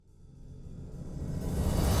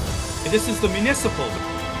This is the municipal.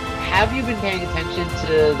 Have you been paying attention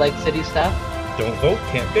to city stuff? Don't vote,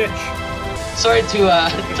 can't bitch. Sorry to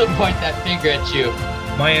to point that finger at you.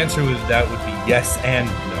 My answer would be yes and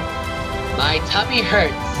no. My tummy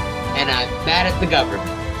hurts, and I'm mad at the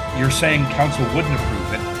government. You're saying council wouldn't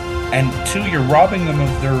approve it, and two, you're robbing them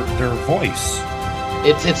of their voice.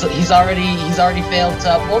 He's already failed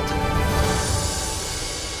to uphold.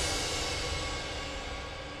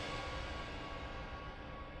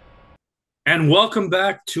 And welcome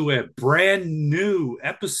back to a brand new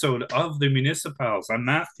episode of the Municipals. I'm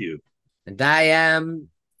Matthew. And I am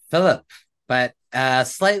Philip, but a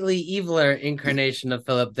slightly eviler incarnation of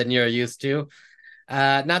Philip than you're used to.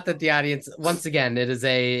 Not that the audience, once again, it is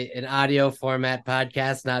an audio format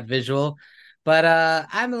podcast, not visual. But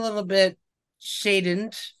I'm a little bit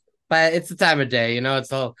shaded, but it's the time of day,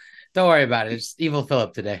 don't worry about it. It's evil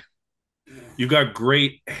Philip today. You got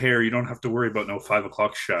great hair. You don't have to worry about no 5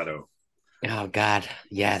 o'clock shadow. Oh God,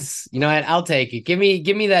 yes. You know what? I'll take it. Give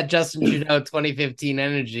me that Justin Trudeau 2015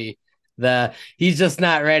 energy. He's just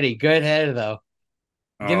not ready. Good hair though.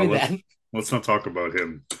 Give me that. Let's not talk about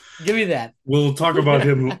him. Give me that. We'll talk about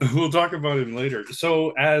him. We'll talk about him later. So,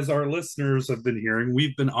 as our listeners have been hearing,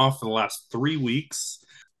 we've been off for the last 3 weeks.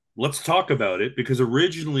 Let's talk about it because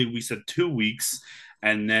originally we said 2 weeks,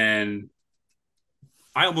 and then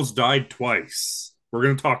I almost died twice. We're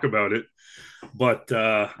going to talk about it, but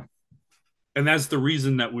and that's the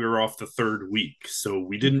reason that we were off the third week. So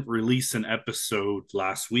we didn't release an episode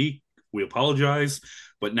last week. We apologize,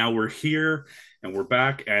 but now we're here and we're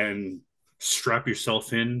back, and strap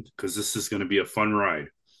yourself in because this is going to be a fun ride.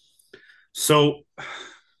 So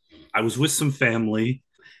I was with some family,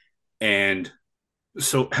 and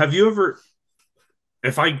so have you ever,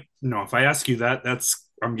 if I ask you that,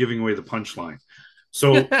 I'm giving away the punchline.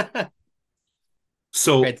 So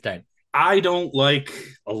Great start. I don't like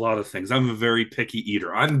a lot of things. I'm a very picky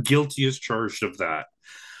eater. I'm guilty as charged of that.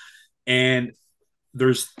 And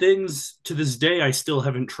there's things to this day I still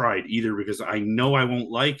haven't tried either because I know I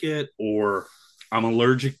won't like it, or I'm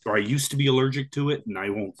allergic, or I used to be allergic to it and I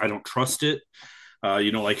don't trust it.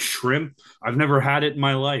 Like shrimp. I've never had it in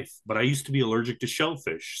my life, but I used to be allergic to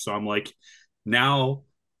shellfish. So I'm like, now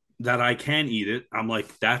that I can eat it, I'm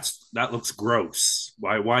like, that looks gross.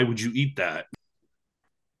 Why would you eat that?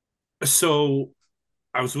 So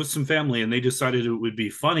I was with some family and they decided it would be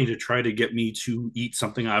funny to try to get me to eat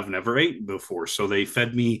something I've never eaten before. So they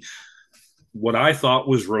fed me what I thought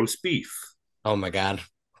was roast beef. Oh my God.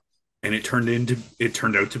 And it turned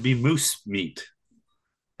out to be moose meat.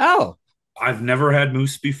 Oh. I've never had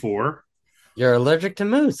moose before. You're allergic to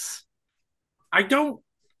moose. I'm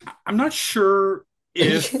not sure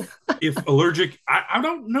if allergic, I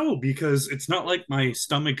don't know, because it's not like my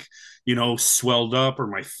stomach, swelled up, or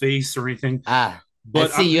my face or anything.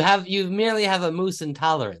 But see, you merely have a moose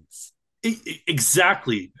intolerance.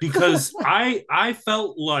 Exactly, because I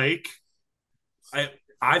felt like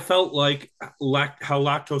how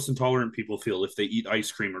lactose intolerant people feel if they eat ice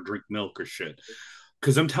cream or drink milk or shit.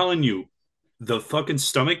 Because I'm telling you, the fucking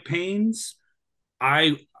stomach pains,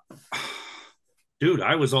 dude,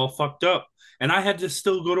 I was all fucked up. And I had to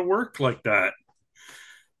still go to work like that.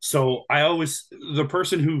 So the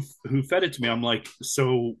person who fed it to me, I'm like,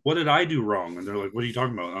 so what did I do wrong? And they're like, what are you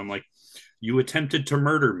talking about? And I'm like, you attempted to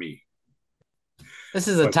murder me. This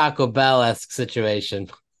is a Taco Bell-esque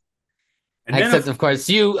situation. Except, of course,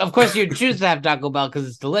 you choose to have Taco Bell because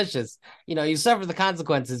it's delicious. You suffer the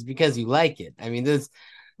consequences because you like it. I mean,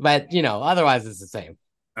 but otherwise it's the same.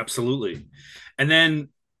 Absolutely. And then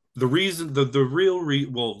the reason,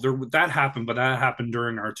 that happened, but that happened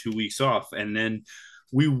during our 2 weeks off. And then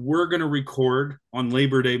we were going to record on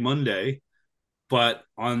Labor Day Monday, but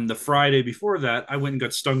on the Friday before that, I went and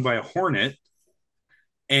got stung by a hornet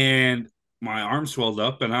and my arm swelled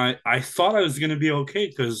up, and I thought I was going to be okay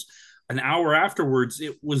because an hour afterwards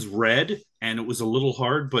it was red and it was a little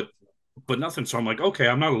hard, but nothing. So I'm like, okay,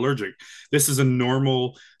 I'm not allergic. This is a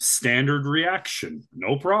normal standard reaction.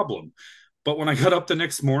 No problem. But when I got up the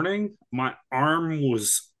next morning, my arm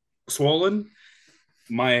was swollen.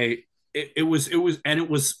 It was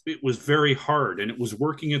very hard, and it was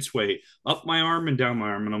working its way up my arm and down my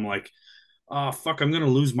arm. And I'm like, oh fuck, I'm gonna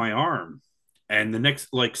lose my arm. And the next,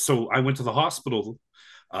 so I went to the hospital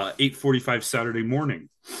 8:45 Saturday morning.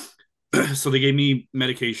 So they gave me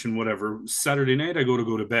medication, whatever. Saturday night, I go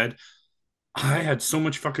to bed. I had so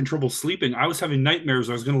much fucking trouble sleeping. I was having nightmares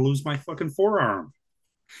I was gonna lose my fucking forearm.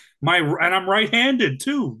 And I'm right-handed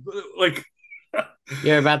too.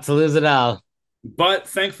 You're about to lose it all. But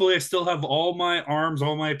thankfully, I still have all my arms,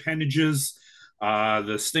 all my appendages.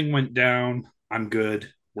 The sting went down. I'm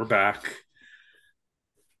good. We're back.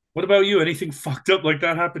 What about you? Anything fucked up like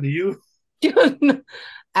that happened to you?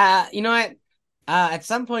 You know what? At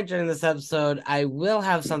some point during this episode, I will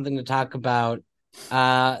have something to talk about.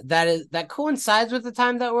 That coincides with the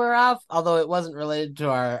time that we're off, although it wasn't related to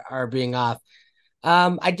our being off.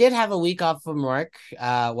 I did have a week off from work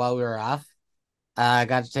while we were off. I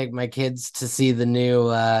got to take my kids to see the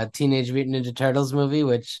new Teenage Mutant Ninja Turtles movie,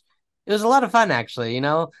 which it was a lot of fun actually, you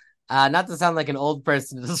know. Not to sound like an old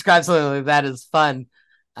person to describe something like that as fun.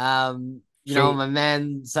 You know, So my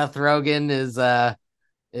man Seth Rogen is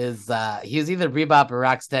he was either Bebop or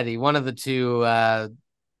Rocksteady, one of the two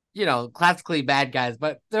you know, classically bad guys,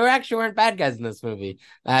 but there actually weren't bad guys in this movie.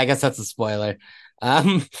 I guess that's a spoiler.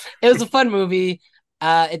 Um, it was a fun movie.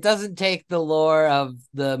 It doesn't take the lore of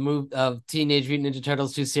the move of Teenage Mutant Ninja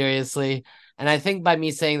Turtles too seriously. And I think by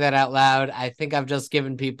me saying that out loud, I think I've just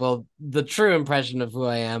given people the true impression of who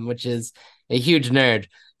I am, which is a huge nerd,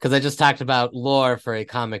 because I just talked about lore for a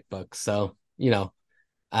comic book. So, you know,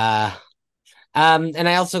 uh, and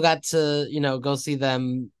I also got to, you know, go see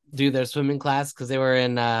them do their swimming class because they were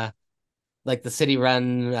in like the city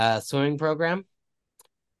run swimming program.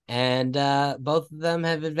 And both of them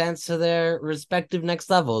have advanced to their respective next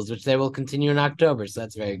levels, which they will continue in October. So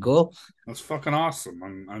that's very cool. that's fucking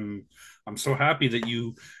awesome. I'm so happy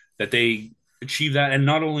that they achieved that, and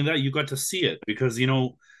not only that, you got to see it because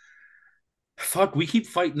fuck, we keep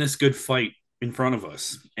fighting this good fight in front of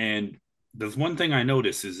us, and there's one thing I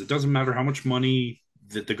notice is it doesn't matter how much money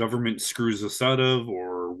that the government screws us out of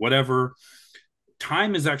or whatever.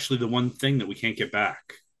 Time is actually the one thing that we can't get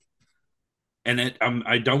back. And I'm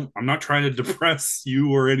not trying to depress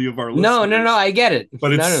you or any of our No, no, no, listeners, I get it.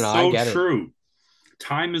 but No, it's no, no, I so get it. true.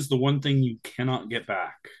 Time is the one thing you cannot get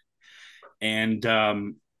back. And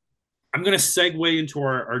I'm going to segue into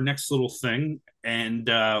our next little thing. And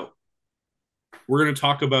we're going to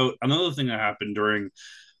talk about another thing that happened during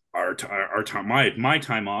our time, my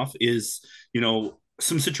time off is,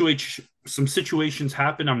 some situations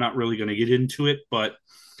happen. I'm not really going to get into it, but,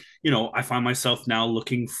 I find myself now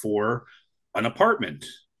looking for an apartment.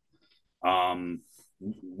 Um,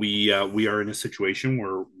 we are in a situation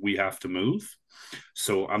where we have to move,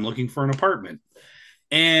 so I'm looking for an apartment.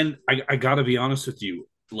 And I gotta be honest with you,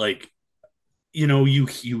 like, you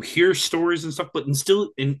hear stories and stuff, but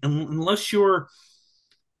unless you're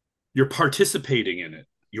participating in it,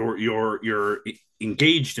 you're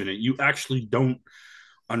engaged in it, you actually don't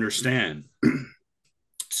understand.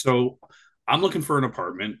 So I'm looking for an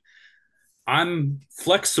apartment. I'm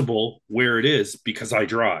flexible where it is because I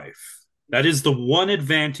drive. That is the one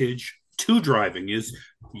advantage to driving is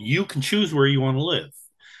you can choose where you want to live.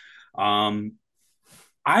 Um,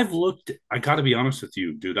 I got to be honest with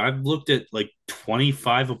you, dude. I've looked at like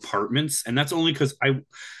 25 apartments, and that's only because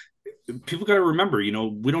people got to remember, we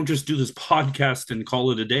don't just do this podcast and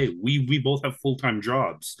call it a day. We both have full-time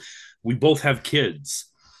jobs. We both have kids.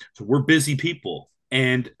 So we're busy people.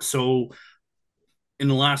 And so in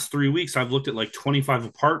the last 3 weeks, I've looked at like 25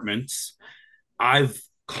 apartments. I've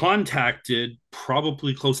contacted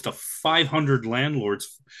probably close to 500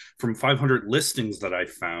 landlords from 500 listings that I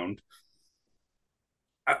found.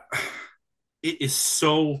 I, it is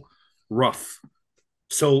so rough.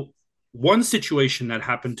 So, one situation that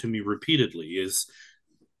happened to me repeatedly is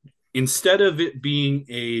instead of it being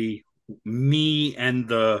a me and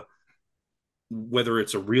the whether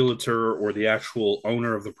it's a realtor or the actual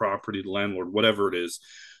owner of the property, the landlord, whatever it is,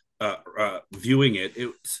 viewing it,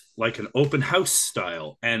 it's like an open house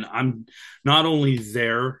style. And I'm not only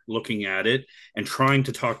there looking at it and trying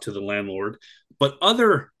to talk to the landlord, but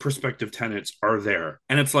other prospective tenants are there.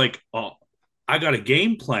 And it's like, oh, I got a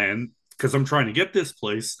game plan because I'm trying to get this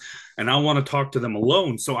place and I want to talk to them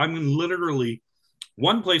alone. So I'm literally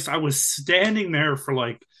one place I was standing there for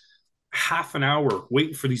like half an hour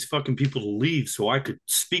waiting for these fucking people to leave so I could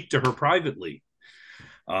speak to her privately.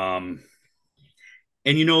 Um,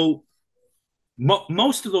 and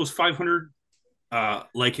most of those 500,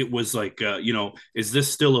 like it was like, is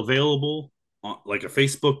this still available? Like a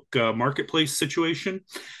Facebook marketplace situation.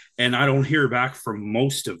 And I don't hear back from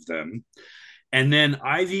most of them. And then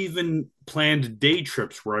I've even planned day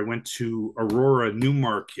trips where I went to Aurora,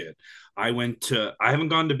 Newmarket. I haven't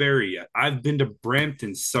gone to Barrie yet. I've been to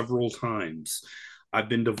Brampton several times. I've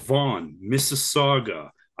been to Vaughan,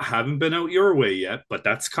 Mississauga. I haven't been out your way yet, but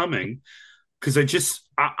that's coming because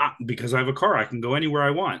because I have a car, I can go anywhere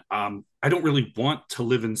I want. I don't really want to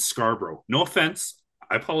live in Scarborough. No offense.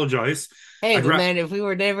 I apologize. Hey, I'd but ra- man, if we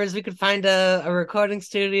were neighbors, we could find a recording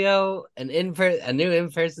studio, a new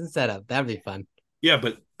in person setup. That'd be fun. yeah,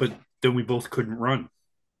 but then we both couldn't run.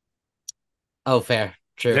 Oh, fair.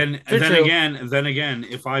 True. True, then true. again,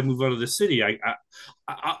 if I move out of the city,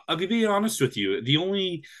 I'll be honest with you. The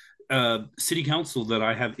only city council that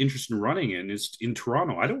I have interest in running in is in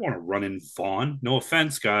Toronto. I don't want to run in Vaughan. No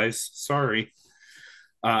offense, guys. Sorry.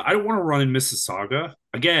 I don't want to run in Mississauga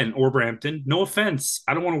again or Brampton. No offense.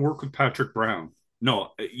 I don't want to work with Patrick Brown. No,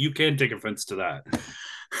 you can take offense to that.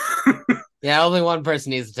 Yeah, only one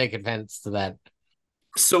person needs to take offense to that.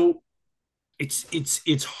 So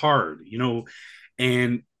it's hard,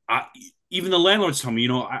 and even the landlords tell me,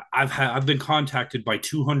 I've been contacted by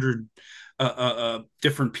 200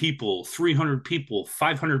 different people, 300 people,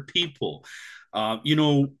 500 people. I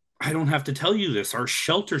don't have to tell you this. Our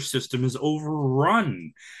shelter system is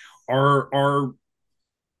overrun. Our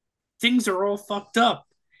things are all fucked up,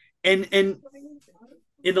 and in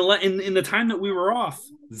the time that we were off,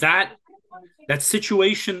 that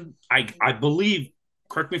situation, I believe.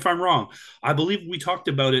 Correct me if I'm wrong. I believe we talked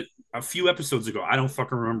about it a few episodes ago. I don't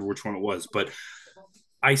fucking remember which one it was, but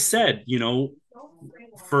I said,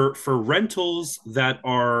 for rentals that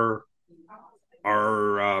are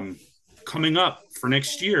coming up for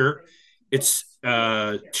next year, it's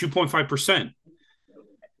 2.5%.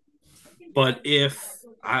 But if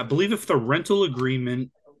the rental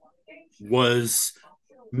agreement was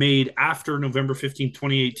made after November 15th,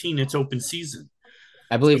 2018, it's open season.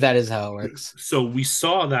 I So, believe that is how it works. so we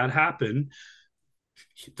saw that happen.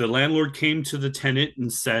 The landlord came to the tenant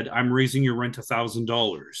and said, I'm raising your rent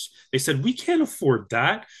 $1,000. They said, we can't afford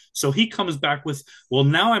that. So he comes back with, well,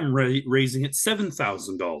 now I'm raising it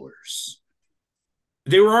 $7,000.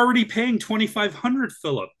 They were already paying 2,500,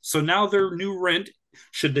 Philip. So now their new rent,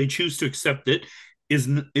 should they choose to accept it, is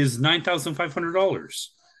 $9,500.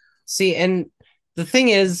 See, and the thing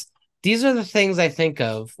is, these are the things I think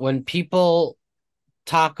of when people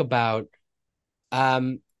talk about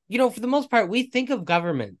for the most part, we think of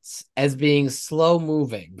governments as being slow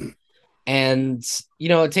moving. And,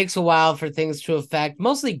 it takes a while for things to affect,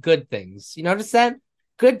 mostly good things. You notice that?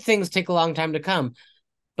 Good things take a long time to come,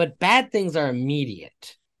 but bad things are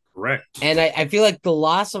immediate. Correct. And I feel like the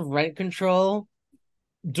loss of rent control,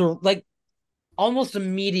 like almost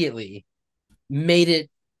immediately, made it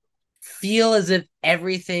feel as if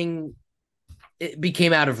everything it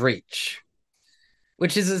became out of reach.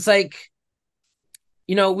 Which is, it's like,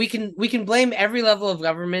 we can blame every level of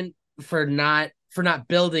government for not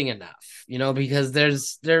building enough, because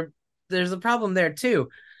there's a problem there too.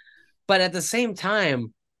 But at the same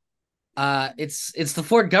time, it's the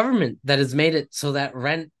Ford government that has made it so that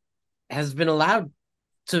rent has been allowed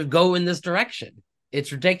to go in this direction.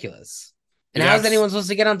 It's ridiculous. And It how is abs- anyone supposed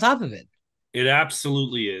to get on top of it? it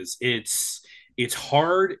absolutely is. It's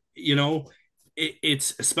hard,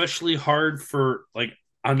 it's especially hard for, like,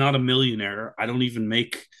 I'm not a millionaire. I don't even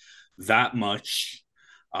make that much.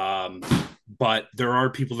 Um, but there are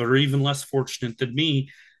people that are even less fortunate than me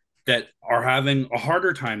that are having a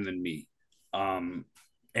harder time than me. Um,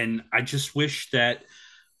 and I just wish that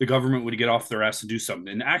the government would get off their ass and do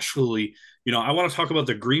something. And actually, I want to talk about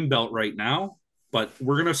the greenbelt right now, but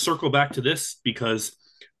we're going to circle back to this because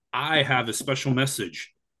I have a special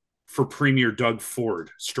message for Premier Doug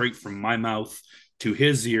Ford, straight from my mouth to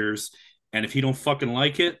his ears. And if he don't fucking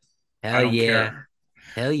like it, I Hell don't yeah. care.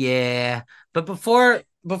 Hell yeah. But before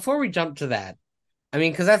we jump to that, I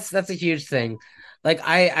mean, because that's a huge thing. Like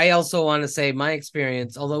I also want to say my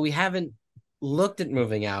experience, although we haven't looked at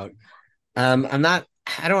moving out. I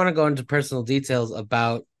don't want to go into personal details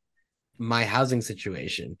about my housing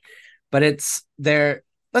situation, but it's there.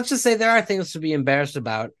 Let's just say there are things to be embarrassed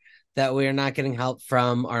about that we are not getting help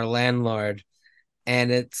from our landlord.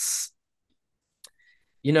 And it's,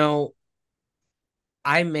 you know,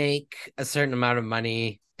 I make a certain amount of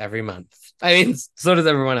money every month. I mean, so does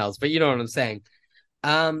everyone else, but you know what I'm saying.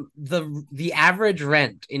 The average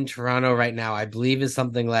rent in Toronto right now, I believe, is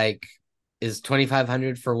something like is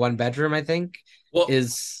 2,500 for one bedroom. I think Well,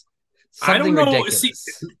 is I something don't know. See,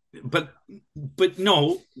 ridiculous. but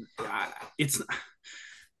no, it's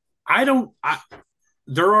I don't.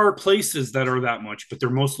 There are places that are that much, but they're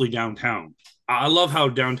mostly downtown. I love how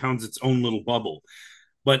downtown's its own little bubble.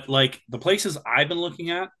 But like the places I've been looking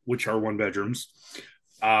at, which are one bedrooms,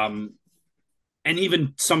 um, and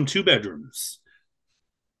even some two bedrooms,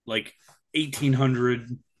 like 1,800,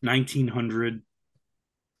 1,900.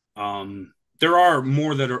 There are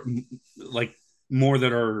more that are like more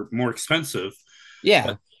that are more expensive,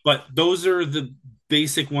 Yeah, but those are the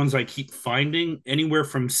basic ones I keep finding. Anywhere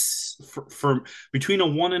from between a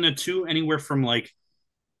one and a two, anywhere from like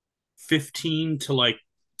 15 to like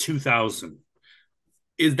 2,000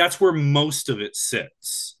 is that's where most of it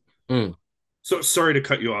sits. mm. So sorry to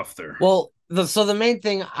cut you off there. Well, so the main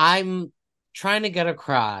thing I'm trying to get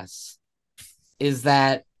across is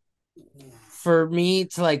that for me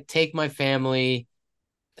to like take my family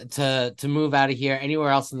to move out of here anywhere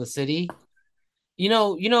else in the city,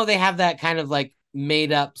 they have that kind of like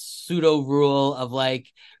made up pseudo rule of like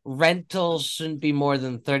rentals shouldn't be more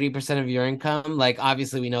than 30% of your income. Like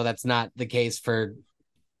obviously we know that's not the case for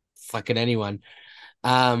fucking anyone.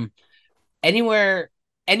 Um anywhere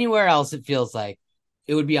anywhere else it feels like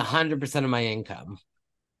it would be 100% of my income.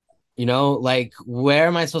 Like where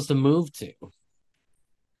am I supposed to move to?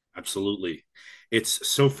 Absolutely. It's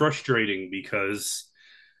so frustrating because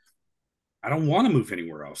I don't want to move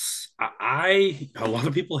anywhere else. A lot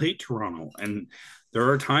of people hate Toronto, and there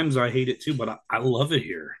are times I hate it too, but I love it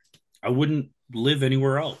here. I wouldn't live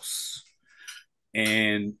anywhere else.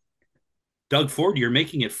 And Doug Ford, you're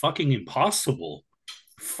making it fucking impossible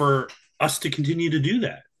for us to continue to do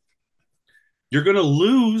that. You're going to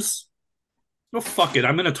lose. Oh, fuck it.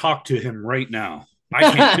 I'm going to talk to him right now. I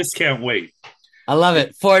can't, I this can't wait. love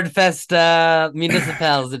it. Ford Fest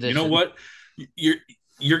Municipals You know edition. what? You're,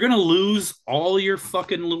 you're going to lose all your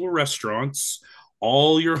fucking little restaurants,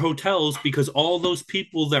 all your hotels, because all those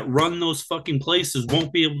people that run those fucking places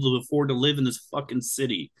won't be able to afford to live in this fucking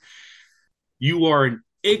city. You are an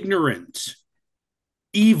ignorant,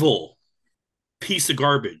 evil piece of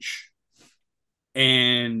garbage.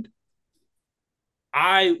 And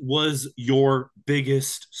I was your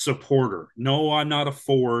biggest supporter. No, I'm not a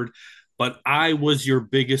Ford, but I was your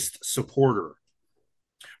biggest supporter.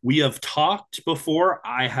 We have talked before.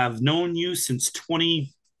 I have known you since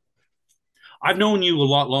 20. I've known you a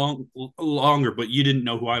lot longer, but you didn't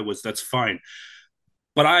know who I was. That's fine.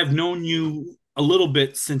 But I've known you a little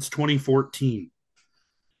bit since 2014.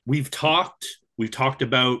 We've talked. We've talked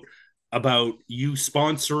about you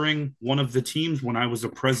sponsoring one of the teams when I was a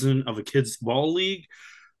president of a kids ball league.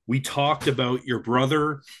 We talked about your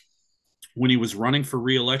brother when he was running for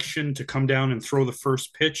re-election to come down and throw the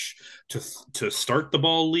first pitch to start the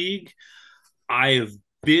ball league. I have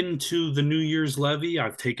been to the New Year's levy.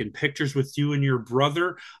 I've taken pictures with you and your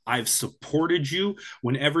brother. I've supported you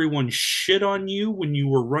when everyone shit on you when you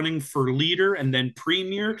were running for leader and then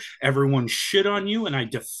premier. Everyone shit on you, and I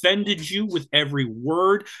defended you with every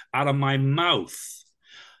word out of my mouth.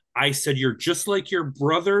 I said, you're just like your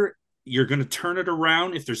brother. You're going to turn it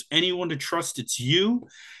around. If there's anyone to trust, it's you.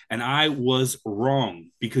 And I was wrong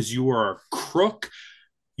because you are a crook.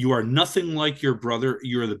 You are nothing like your brother.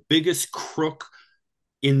 You're the biggest crook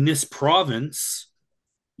in this province.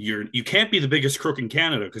 You can't be the biggest crook in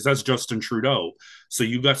Canada because that's Justin Trudeau. So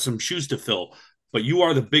you got some shoes to fill. But you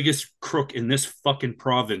are the biggest crook in this fucking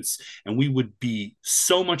province, and we would be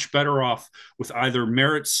so much better off with either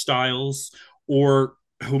Merritt Styles or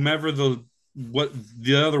whomever what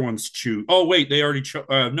the other ones choose. Oh wait, they already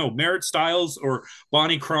no Merritt Styles or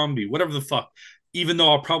Bonnie Crombie, whatever the fuck. Even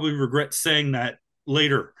though I'll probably regret saying that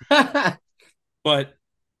later, but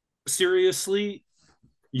seriously,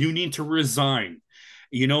 you need to resign.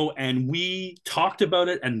 And we talked about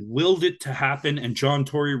it and willed it to happen, and John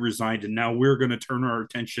Tory resigned, and now we're going to turn our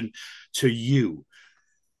attention to you.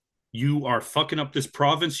 You are fucking up this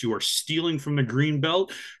province. You are stealing from the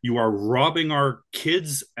greenbelt. You are robbing our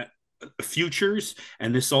kids' futures,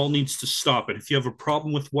 and this all needs to stop. And if you have a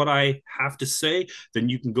problem with what I have to say, then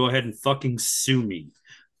you can go ahead and fucking sue me.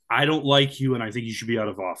 I don't like you, and I think you should be out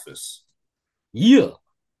of office. Yeah.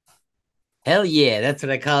 Hell yeah. That's what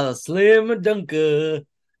I call a slim dunker.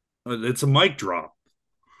 It's a mic drop.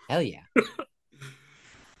 Hell yeah. That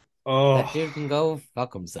Oh, dude can go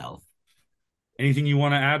fuck himself. anything you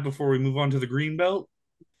want to add before we move on to the green belt?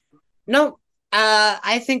 No,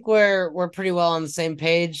 I think we're pretty well on the same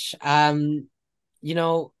page. You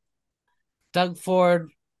know, Doug Ford,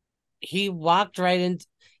 he walked right into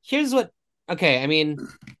here's what okay, I mean,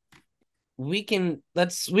 we can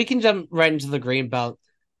jump right into the green belt,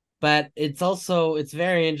 but it's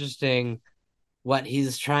very interesting what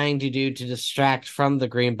he's trying to do to distract from the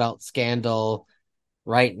green belt scandal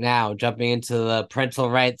right now, jumping into the parental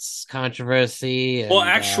rights controversy Well, and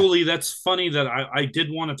actually, that's funny that I did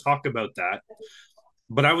want to talk about that,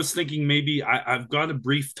 but I was thinking maybe I've got a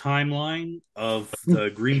brief timeline of the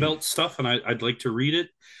greenbelt stuff, and I'd like to read it,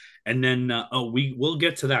 and then we will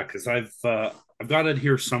get to that because I've got it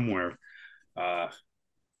here somewhere. Uh,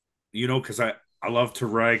 because I love to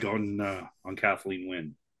rag on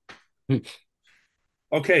Kathleen Wynne.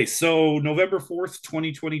 Okay, so November 4th,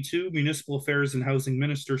 2022, Municipal Affairs and Housing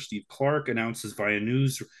Minister Steve Clark announces via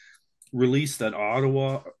news release that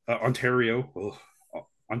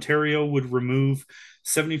Ontario would remove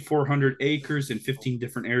 7,400 acres in 15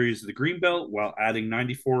 different areas of the Greenbelt while adding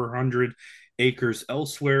 9,400 acres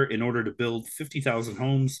elsewhere in order to build 50,000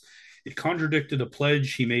 homes It contradicted a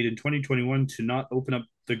pledge he made in 2021 to not open up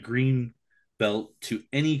the green belt to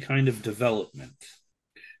any kind of development.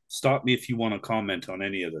 Stop me if you want to comment on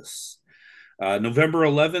any of this. November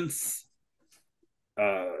 11th,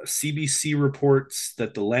 CBC reports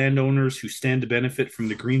that the landowners who stand to benefit from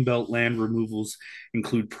the Greenbelt land removals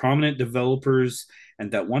include prominent developers,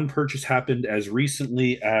 and that one purchase happened as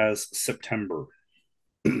recently as September.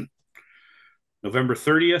 November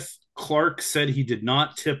 30th, Clark said he did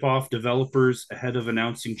not tip off developers ahead of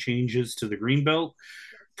announcing changes to the Greenbelt.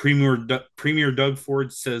 Premier Doug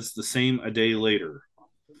Ford says the same a day later.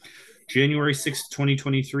 January 6th,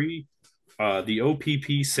 2023, the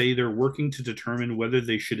OPP say they're working to determine whether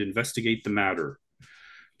they should investigate the matter.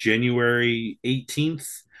 January 18th,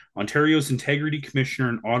 Ontario's Integrity Commissioner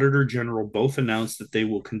and Auditor General both announced that they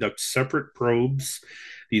will conduct separate probes.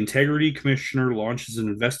 The Integrity Commissioner launches an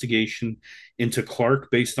investigation into Clark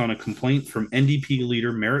based on a complaint from NDP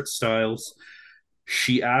leader Merritt Stiles.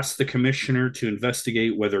 She asked the commissioner to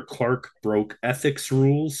investigate whether Clark broke ethics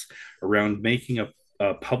rules around making a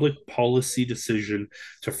public policy decision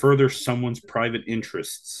to further someone's private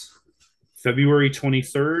interests. February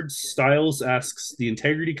 23rd, Stiles asks the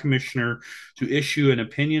Integrity Commissioner to issue an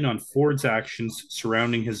opinion on Ford's actions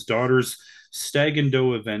surrounding his daughter's Stag and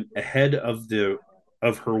Doe event ahead of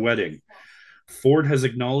her wedding. Ford has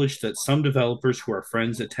acknowledged that some developers who are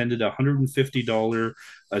friends attended a $150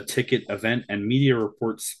 a ticket event, and media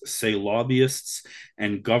reports say lobbyists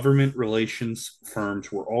and government relations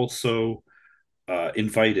firms were also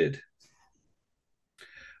invited.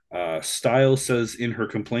 Stiles says in her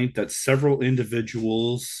complaint that several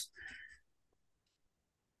individuals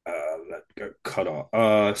that got cut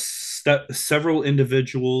off. Several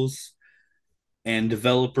individuals and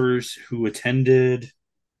developers who attended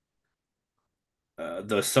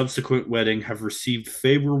the subsequent wedding have received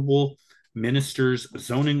favorable ministers'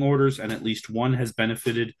 zoning orders, and at least one has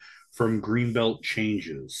benefited from Greenbelt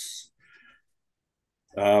changes.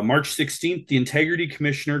 March 16th, the Integrity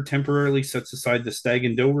Commissioner temporarily sets aside the Stag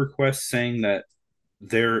and Doe request, saying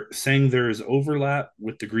there is overlap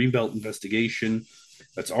with the Greenbelt investigation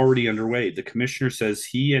that's already underway. The commissioner says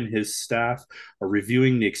he and his staff are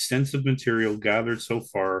reviewing the extensive material gathered so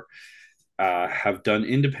far, have done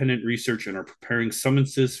independent research, and are preparing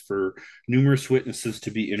summonses for numerous witnesses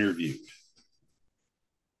to be interviewed.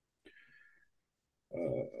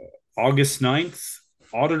 August 9th,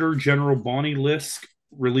 Auditor General Bonnie Lisk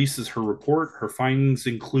releases her report. Her findings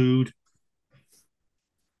include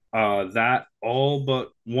that all but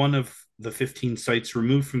one of the 15 sites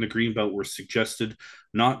removed from the Greenbelt were suggested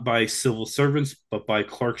not by civil servants, but by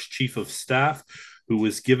Clark's chief of staff, who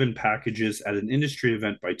was given packages at an industry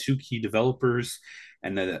event by two key developers,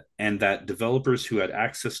 and that developers who had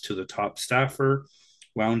access to the top staffer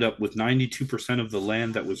wound up with 92% of the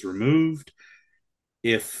land that was removed.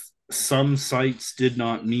 If some sites did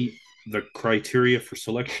not meet the criteria for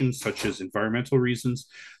selection, such as environmental reasons,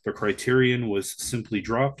 the criterion was simply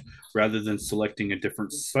dropped rather than selecting a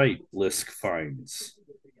different site, Lisk finds.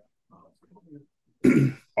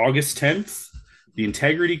 August 10th, the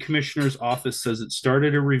Integrity Commissioner's office says it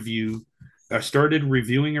started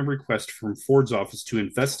reviewing a request from Ford's office to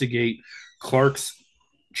investigate Clark's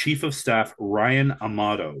chief of staff, Ryan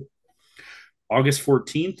Amato. August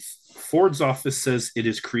 14th, Ford's office says it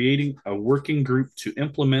is creating a working group to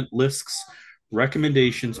implement Lisk's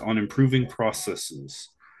recommendations on improving processes.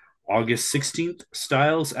 August 16th,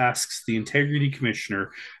 Stiles asks the Integrity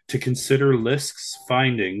Commissioner to consider Lisk's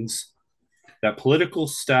findings that political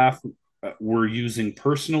staff were using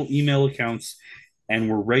personal email accounts and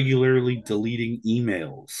were regularly deleting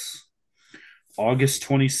emails. August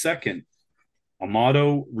 22nd,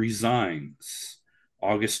 Amato resigns.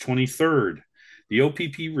 August 23rd, the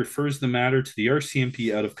OPP refers the matter to the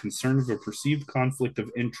RCMP out of concern of a perceived conflict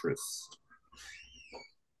of interest.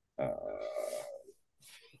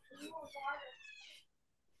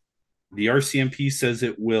 The RCMP says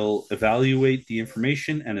it will evaluate the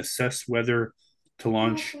information and assess whether to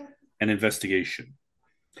launch an investigation.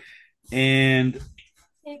 And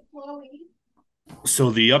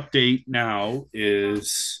so the update now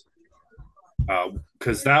is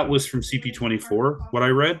because that was from CP24, what I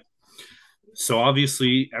read. So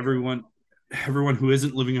obviously everyone who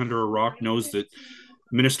isn't living under a rock knows that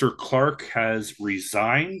Minister Clark has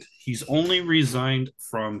resigned. He's only resigned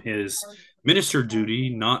from his minister duty,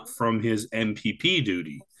 not from his MPP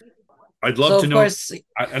duty. I'd love to know. Of course,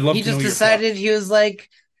 I'd love he just decided he was like,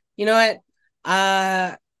 you know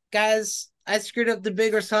what, guys, I screwed up the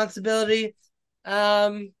big responsibility. So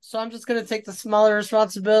I'm just gonna take the smaller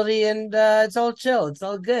responsibility, and it's all chill. It's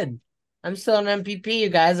all good. I'm still an MPP, you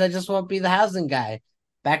guys. I just won't be the housing guy.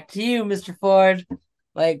 back to you, Mr. Ford.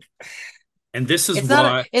 Like, And this is it's not a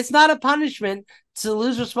why it's not a punishment to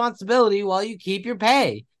lose responsibility while you keep your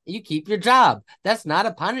pay. You keep your job. That's not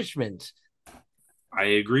a punishment. I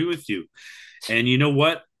agree with you. And you know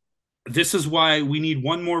what? This is why we need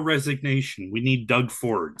one more resignation. We need Doug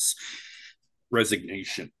Ford's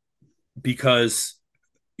resignation because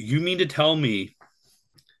you mean to tell me,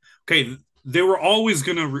 okay, they were always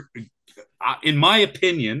going to, in my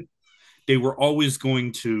opinion, they were always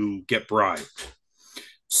going to get bribed.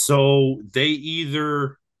 So they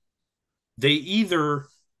either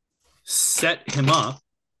set him up,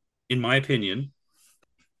 in my opinion,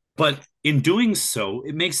 but in doing so,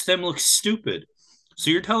 it makes them look stupid. So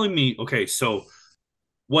you're telling me, okay, so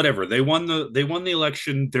whatever they won the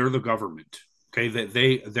election, they're the government,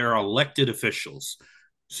 okay, they're elected officials.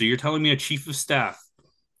 So you're telling me a chief of staff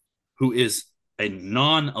who is a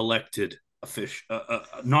non-elected official,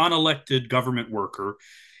 non-elected government worker,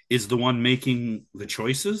 is the one making the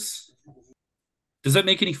choices? Does that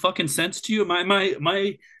make any fucking sense to you? Am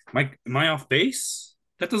I off base?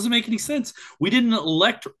 That doesn't make any sense. We didn't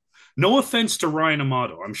elect. No offense to Ryan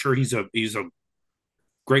Amato, I'm sure he's a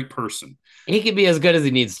great person, He can be as good as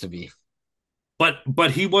he needs to be.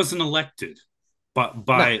 but he wasn't elected, but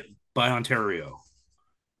No, by Ontario.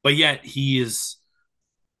 But yet he is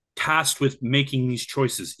tasked with making these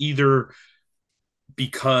choices, either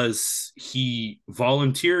because he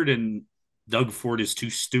volunteered and Doug Ford is too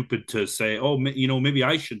stupid to say, "Oh, maybe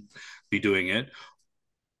I should be doing it,"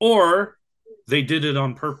 or they did it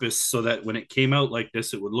on purpose so that when it came out like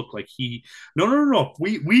this, it would look like he. No, no, no, no.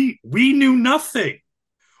 We knew nothing.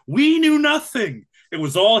 We knew nothing. It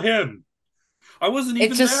was all him. I wasn't it's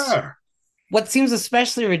even just there. what seems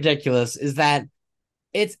especially ridiculous is that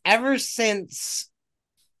it's ever since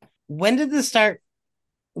when did this start?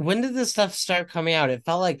 When did this stuff start coming out? It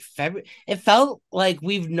felt like February. It felt like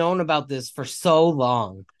we've known about this for so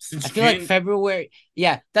long. I Since feel like February.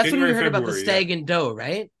 Yeah, that's when we January, heard about the February, yeah. stag and doe,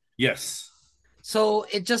 right? Yes. So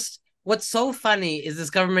it just what's so funny is this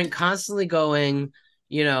government constantly going,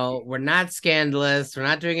 we're not scandalous, we're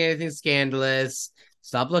not doing anything scandalous.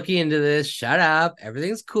 Stop looking into this. Shut up.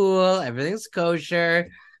 Everything's cool. Everything's kosher.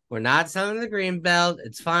 We're not selling the green belt.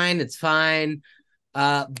 It's fine. It's fine.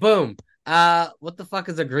 Boom. What the fuck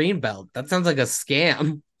is a green belt? That sounds like a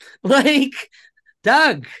scam. Like,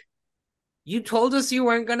 Doug, you told us you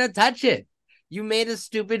weren't gonna touch it. You made a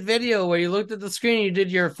stupid video where you looked at the screen, you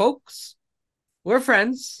did your folks. We're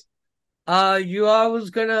friends. You always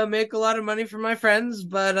gonna make a lot of money for my friends,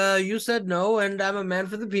 but you said no, and I'm a man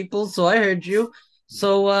for the people, so I heard you.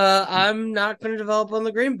 So I'm not gonna develop on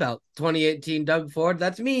the green belt. 2018 Doug Ford,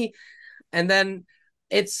 that's me. And then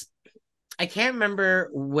it's I can't remember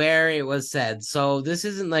where it was said, so this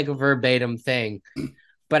isn't like a verbatim thing,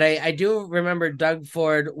 but I do remember Doug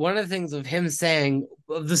Ford. One of the things of him saying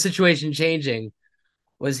of the situation changing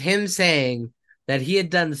was him saying that he had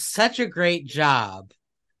done such a great job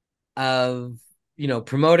of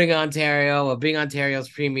promoting Ontario, of being Ontario's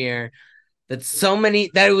premier, that's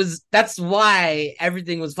why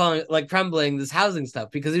everything was falling like crumbling, this housing stuff,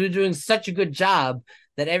 because he was doing such a good job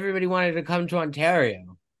that everybody wanted to come to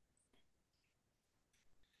Ontario.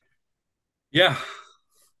 Yeah.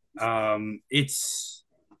 It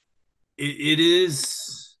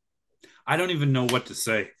is. I don't even know what to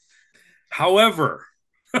say. However,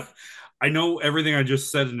 I know everything I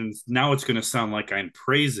just said, and now it's going to sound like I'm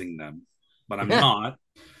praising them, but I'm not.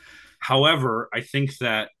 However, I think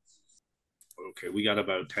that okay, we got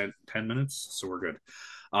about 10 minutes, so we're good.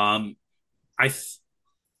 Um, I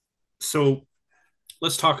so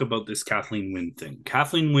let's talk about this Kathleen Wynne thing.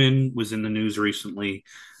 Kathleen Wynne was in the news recently.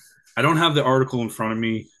 I don't have the article in front of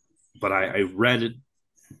me, but I read it,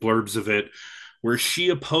 blurbs of it, where she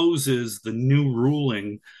opposes the new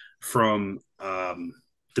ruling from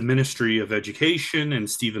the Ministry of Education and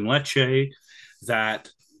Stephen Lecce that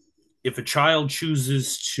if a child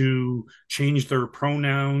chooses to change their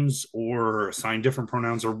pronouns or assign different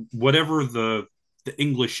pronouns or whatever the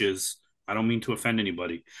English is, I don't mean to offend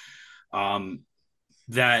anybody, um,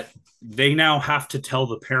 that they now have to tell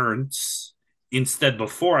the parents instead.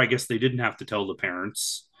 Before, I guess they didn't have to tell the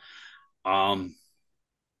parents. Um,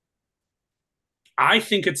 I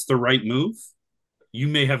think it's the right move. You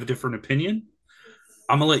may have a different opinion.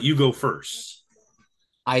 I'm gonna let you go first.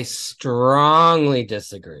 I strongly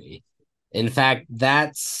disagree. In fact,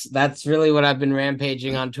 that's really what I've been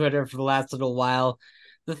rampaging on Twitter for the last little while.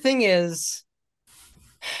 The thing is,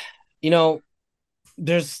 you know,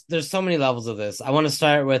 there's so many levels of this. I want to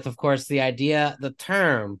start with, of course, the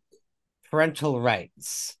term parental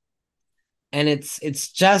rights. And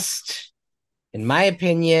it's just, in my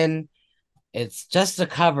opinion, It's just a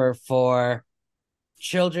cover for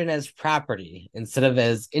children as property instead of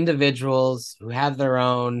as individuals who have their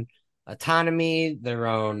own autonomy, their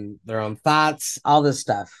own thoughts, all this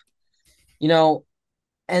stuff. You know,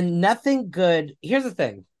 and nothing good. Here's the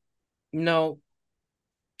thing. You know,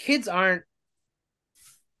 kids aren't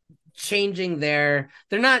changing they're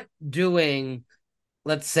not doing,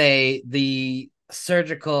 let's say, the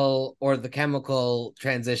surgical or the chemical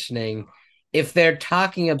transitioning if they're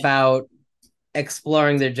talking about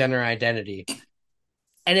exploring their gender identity.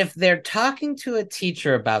 And if they're talking to a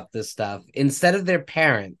teacher about this stuff instead of their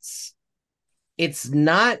parents, it's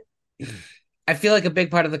not. I feel like a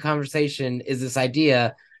big part of the conversation is this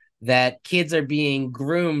idea that kids are being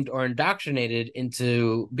groomed or indoctrinated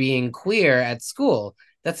into being queer at school.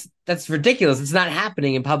 That's ridiculous. It's not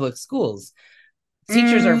happening in public schools.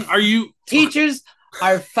 Teachers are Are you? teachers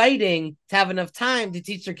are fighting to have enough time to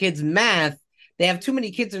teach their kids math. They have too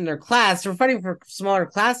many kids in their class. They're fighting for smaller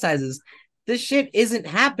class sizes. This shit isn't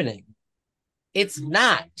happening. It's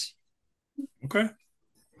not. Okay.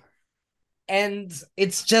 And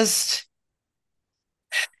it's just,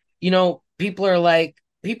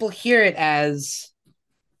 people hear it as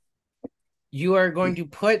you are going to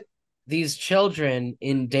put these children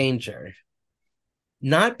in danger,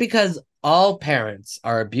 not because all parents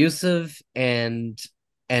are abusive and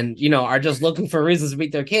are just looking for reasons to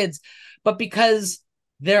beat their kids, but because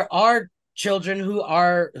there are children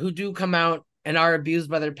who do come out and are abused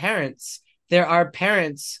by their parents. There are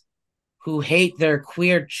parents who hate their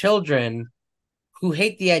queer children, who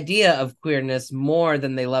hate the idea of queerness more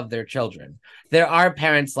than they love their children. There are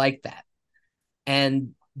parents like that.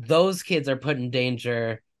 And those kids are put in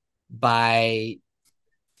danger by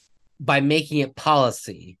making it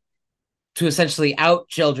policy to essentially out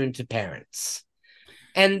children to parents.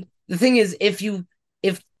 And the thing is, if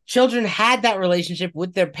children had that relationship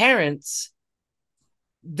with their parents,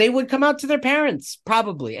 they would come out to their parents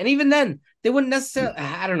probably. And even then, they wouldn't necessarily,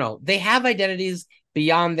 I don't know, they have identities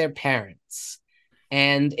beyond their parents.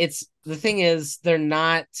 And it's the thing is, they're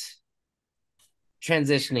not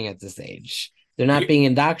transitioning at this age. They're not being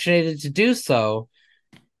indoctrinated to do so.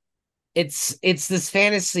 It's this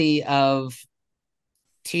fantasy of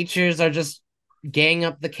teachers are just gang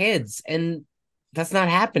up the kids, and that's not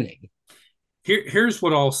happening. Here's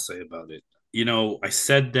what I'll say about it. I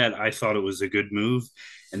said that I thought it was a good move,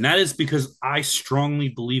 and that is because I strongly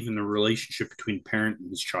believe in the relationship between parent and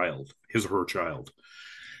his child, his or her child.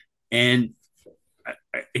 And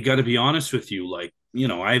I got to be honest with you, like,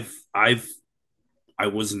 I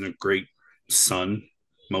wasn't a great son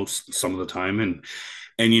some of the time, and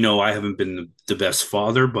I haven't been the best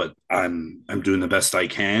father, but I'm doing the best I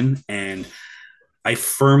can, and I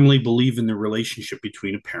firmly believe in the relationship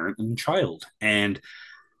between a parent and a child. And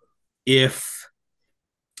if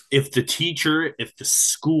if the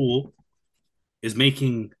school is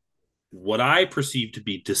making what I perceive to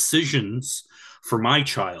be decisions for my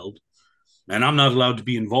child, and I'm not allowed to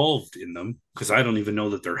be involved in them because I don't even know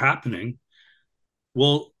that they're happening,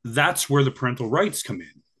 well, that's where the parental rights come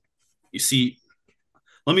in. You see,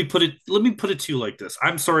 let me put it to you like this.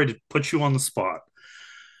 I'm sorry to put you on the spot.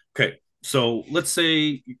 Okay, so let's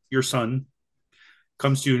say your son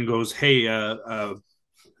comes to you and goes, "Hey, I'm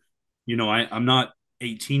not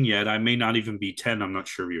 18 yet. I may not even be 10. I'm not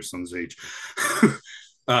sure of your son's age.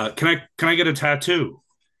 Can I get a tattoo?"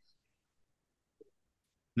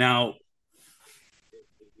 Now,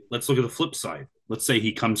 let's look at the flip side. Let's say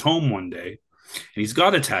he comes home one day and he's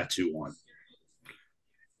got a tattoo on,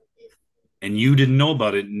 and you didn't know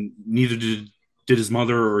about it, and neither did his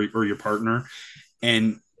mother or your partner,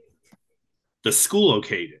 and the school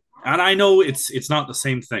okayed it. And I know it's not the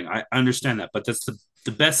same thing. I understand that, but that's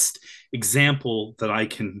the best example that I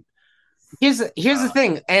can. Here's the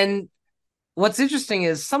thing, and what's interesting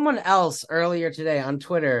is someone else earlier today on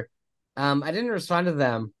Twitter. I didn't respond to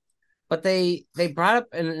them, but they brought up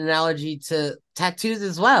an analogy to tattoos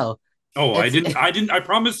as well. Oh, I It's didn't. I didn't. I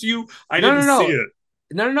promise you, I no, didn't no, see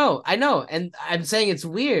no, it. no. I know, and I'm saying it's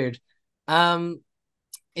weird. Um,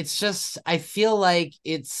 it's just I feel like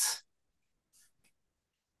they're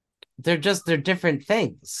different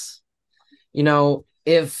things.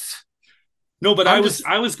 If No, but I I'm was just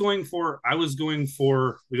I was going for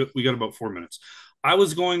we got about 4 minutes. I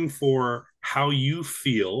was going for how you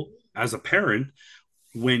feel as a parent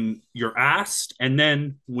when you're asked and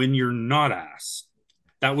then when you're not asked.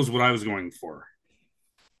 That was what I was going for.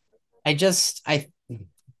 I just I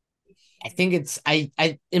think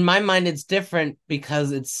I in my mind it's different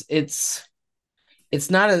because it's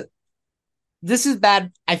not a this is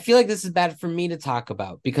bad. I feel like this is bad for me to talk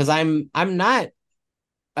about because I'm not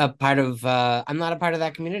a part of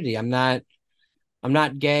that community. I'm not. I'm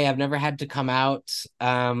not gay. I've never had to come out.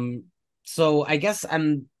 So I guess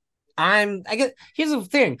I guess here's the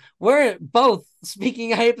thing. We're both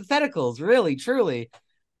speaking hypotheticals, really, truly.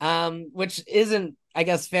 Which isn't, I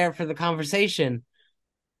guess, fair for the conversation.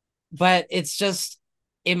 But it's just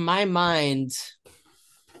in my mind,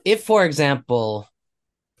 if for example,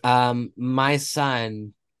 my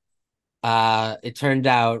son it turned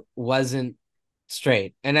out wasn't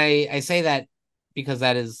straight. And I say that because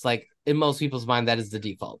that is like in most people's mind, that is the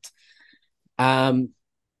default. Um,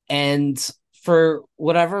 and for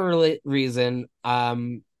whatever reason,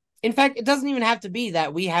 in fact, it doesn't even have to be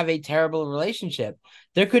that we have a terrible relationship.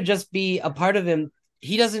 There could just be a part of him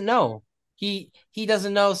he doesn't know. He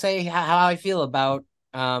doesn't know, say, how I feel about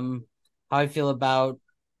how I feel about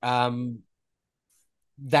um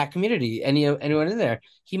that community, anyone in there.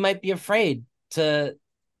 To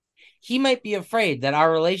he might be afraid that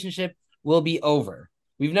our relationship will be over.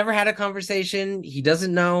 We've never had a conversation. He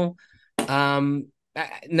doesn't know. No,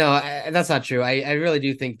 that's not true. I really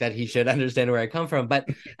do think that he should understand where I come from.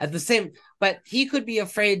 At the same, but he could be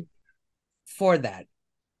afraid for that.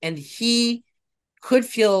 And he could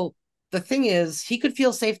feel, the thing is, he could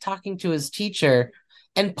feel safe talking to his teacher,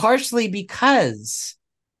 and partially because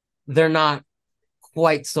they're not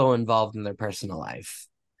quite so involved in their personal life.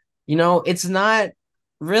 It's not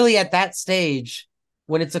really at that stage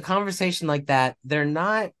when it's a conversation like that, they're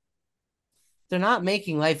not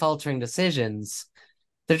making life altering decisions.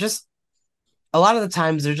 They're just a lot of the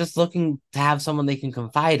times they're just looking to have someone they can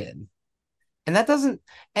confide in. And that doesn't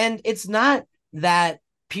and it's not that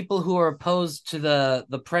people who are opposed to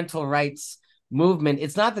the parental rights movement,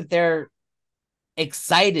 it's not that they're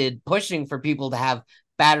excited pushing for people to have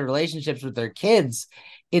bad relationships with their kids.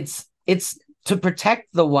 It's to protect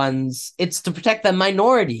it's to protect the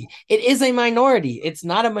minority. It is a minority. It's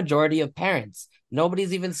not a majority of parents.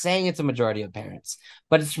 Nobody's even saying it's a majority of parents,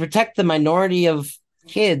 but it's to protect the minority of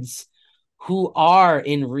kids who are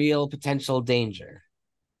in real potential danger.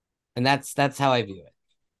 And that's how I view it.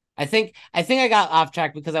 I think I got off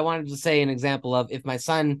track because I wanted to say an example of if my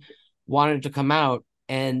son wanted to come out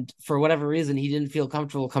and for whatever reason he didn't feel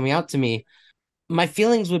comfortable coming out to me, my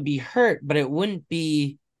feelings would be hurt, but it wouldn't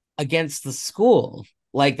be against the school.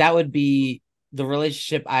 Like that would be the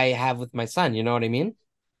relationship I have with my son. You know what I mean?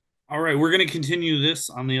 All right, we're going to continue this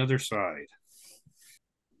on the other side.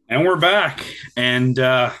 And we're back. And do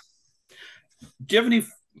you have any,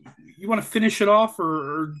 you want to finish it off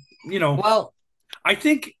or, you know, Well, I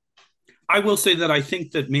think I will say that I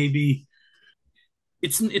think that maybe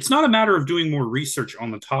it's not a matter of doing more research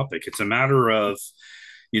on the topic. It's a matter of,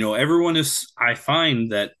 everyone is, I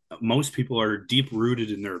find that most people are deep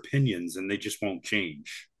rooted in their opinions and they just won't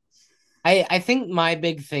change. I think my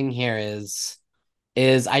big thing here is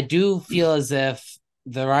I do feel as if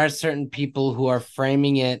there are certain people who are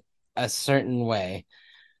framing it a certain way.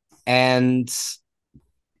 And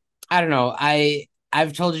I don't know.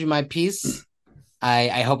 I've told you my piece.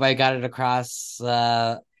 I hope I got it across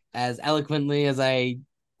as eloquently as I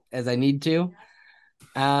need to.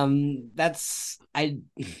 That's I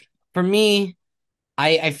for me,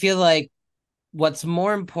 I feel like what's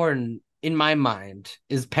more important in my mind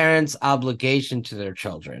is parents' obligation to their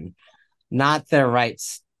children, not their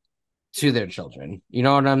rights to their children. You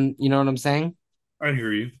know what I'm saying? I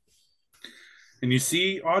hear you. And you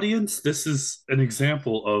see, audience, this is an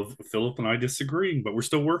example of Philip and I disagreeing, but we're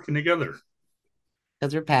still working together.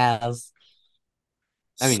 Because we're pals.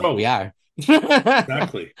 I mean, we So, are. I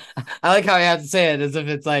exactly. like how I have to say it as if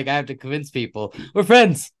it's like I have to convince people. We're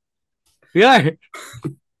friends. We are.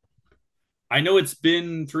 I know it's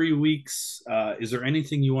been 3 weeks. Is there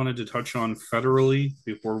anything you wanted to touch on federally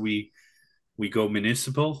before we go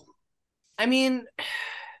municipal? I mean,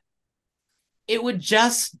 it would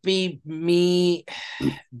just be me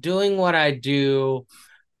doing what I do,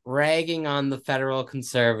 ragging on the federal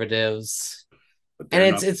conservatives. But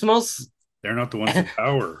And it's most they're not the ones in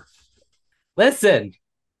power. listen.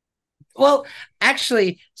 Well,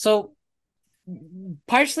 actually, so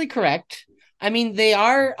partially correct. I mean, they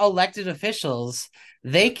are elected officials.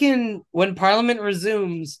 They can, when Parliament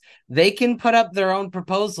resumes, they can put up their own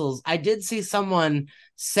proposals. I did see someone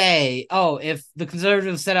say, oh, if the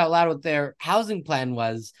Conservatives said out loud what their housing plan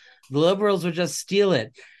was, the Liberals would just steal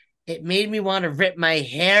it. It made me want to rip my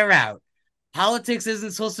hair out. Politics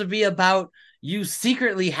isn't supposed to be about you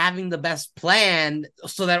secretly having the best plan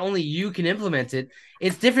so that only you can implement it.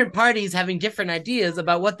 It's different parties having different ideas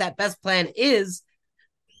about what that best plan is.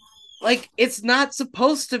 Like, it's not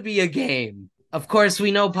supposed to be a game. Of course,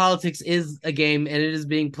 we know politics is a game and it is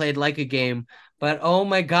being played like a game, but oh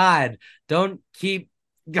my God, don't keep.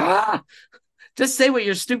 Ah, just say what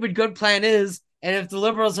your stupid good plan is And if the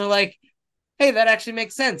liberals are like, hey, that actually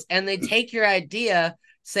makes sense, and they take your idea,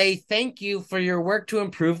 say thank you for your work to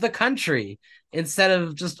improve the country, instead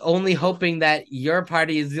of just only hoping that your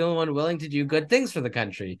party is the only one willing to do good things for the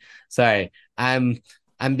country. Sorry, I'm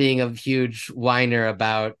being a huge whiner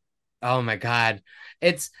about. Oh my god,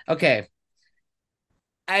 it's okay.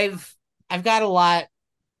 I've I've got a lot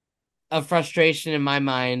of frustration in my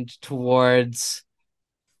mind towards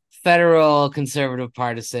federal conservative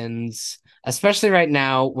partisans, especially right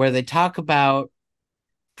now, where they talk about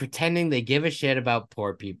pretending they give a shit about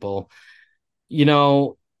poor people. You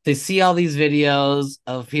know, they see all these videos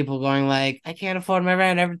of people going like, I can't afford my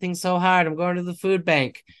rent, everything's so hard, I'm going to the food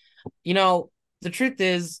bank. You know, the truth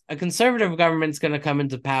is a conservative government's going to come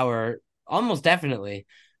into power almost definitely.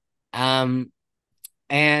 Um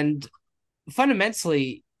and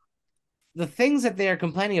fundamentally, the things that they are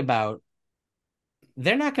complaining about,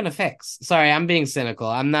 they're not going to fix. Sorry, I'm being cynical.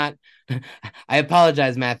 I'm not. I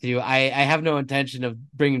apologize, Matthew. I have no intention of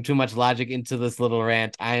bringing too much logic into this little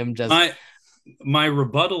rant. I am just. My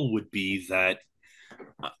rebuttal would be that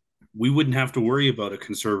we wouldn't have to worry about a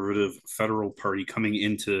conservative federal party coming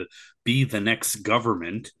in to be the next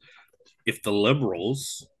government if the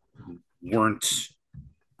liberals weren't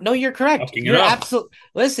No, you're correct. fucking it You're up. absolutely.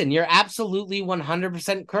 Listen, you're absolutely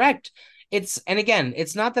 100% correct. And again,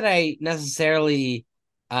 it's not that I necessarily.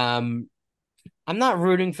 Um, I'm not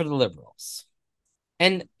rooting for the liberals.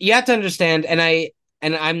 And you have to understand, and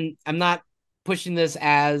I'm not pushing this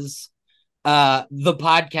as the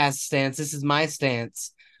podcast stance. This is my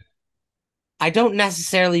stance. I don't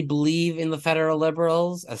necessarily believe in the federal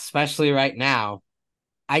liberals, especially right now.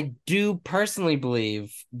 I do personally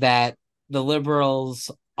believe that the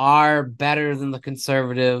liberals are better than the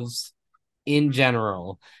conservatives in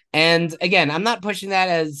general. And again, I'm not pushing that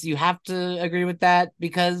as you have to agree with that,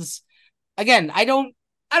 because again, I don't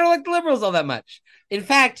like the liberals all that much. In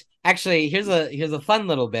fact, actually, here's a fun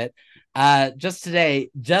little bit. Just today,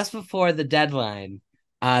 just before the deadline,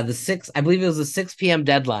 the six I believe it was the 6 p.m.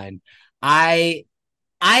 deadline. I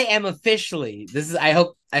I am officially, this is I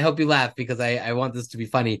hope you laugh because I want this to be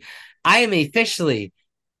funny. I am officially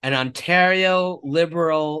an Ontario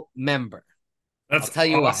Liberal member. I'll That's tell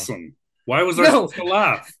you why. awesome. Why was I No, supposed to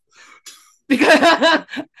laugh? because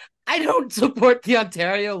I don't support the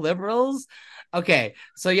Ontario Liberals. Okay,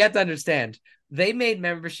 so you have to understand, they made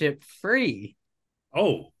membership free.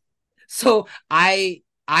 Oh, So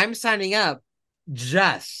I'm signing up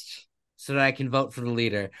just so that I can vote for the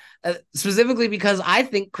leader. Specifically because I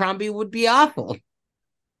think Crombie would be awful.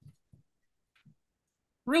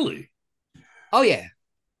 really? Oh yeah.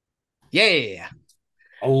 Yeah, yeah, yeah.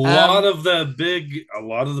 A lot Um of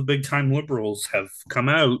the big time liberals have come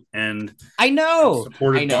out and I have know.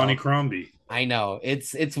 I supported Bonnie know. Crombie. I know.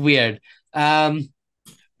 It's weird. Um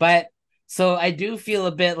but so I do feel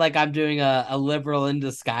a bit like I'm doing a liberal in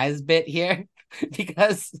disguise bit here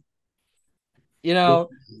because you Well,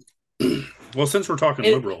 know, well, since we're talking it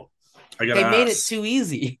liberal, I gotta they made it ask too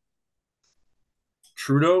easy.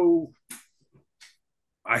 Trudeau.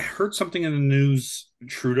 I heard something in the news.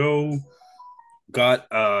 Trudeau got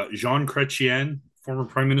Jean Chrétien, former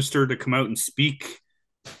prime minister, to come out and speak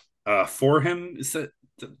for him. Is that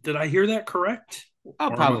did I hear that correct? Oh,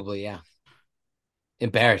 Or am I? probably, yeah.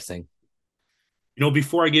 Embarrassing.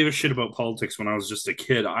 Before I gave a shit about politics when I was just a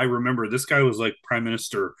kid, I remember this guy was like prime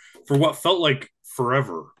minister for what felt like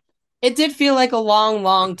forever. It did feel like a long,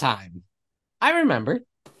 long time. I remember.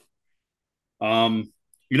 Um,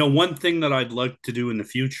 one thing that I'd like to do in the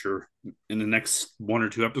future, in the next one or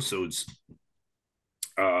two episodes,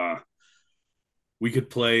 uh, we could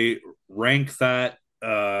play rank that,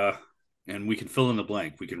 and we can fill in the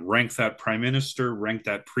blank. We can rank that prime minister, rank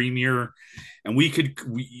that premier, and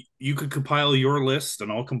you could compile your list,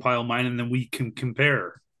 and I'll compile mine, and then we can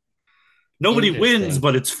compare. Nobody wins, Interesting.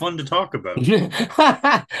 but it's fun to talk about.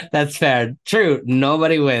 That's fair. True.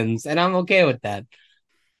 Nobody wins. And I'm okay with that.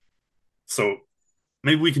 So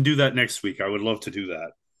maybe we can do that next week. I would love to do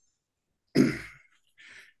that.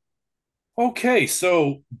 Okay,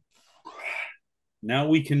 so now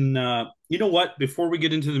we can. You know what? Before we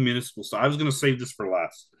get into the municipal stuff, I was going to save this for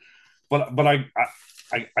last, but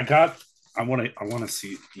I got. I want to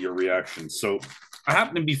see your reaction. So I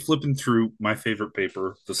happen to be flipping through my favorite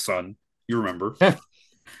paper, The Sun. You remember?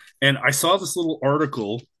 And I saw this little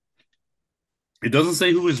article. It doesn't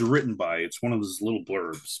say who it's written by. It's one of those little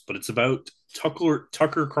blurbs, but it's about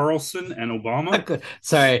Tucker Carlson and Obama.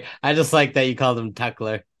 Sorry. I just like that you called him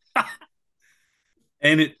Tuckler.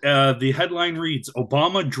 And the headline reads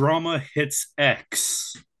Obama drama hits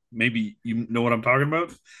X. Maybe you know what I'm talking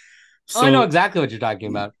about. Oh, I know So exactly what you're talking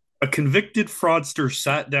about. A convicted fraudster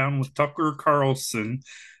sat down with Tucker Carlson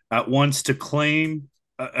at once to claim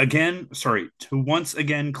to once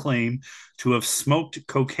again claim to have smoked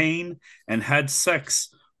cocaine and had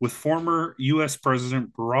sex with former US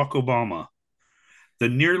President Barack Obama. The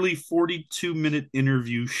nearly 42-minute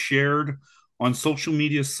interview shared on social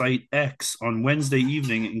media site X on Wednesday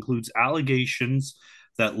evening includes allegations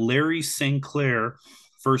that Larry St. Clair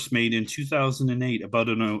first made in 2008 about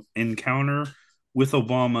an encounter with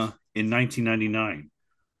Obama in 1999.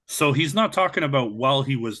 So he's not talking about while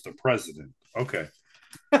he was the president. Okay.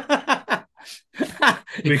 So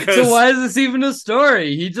Because, why is this even a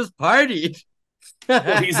story? He just partied.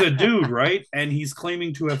 well, he's a dude, right? And he's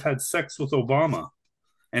claiming to have had sex with Obama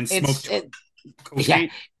and it's smoked it yeah,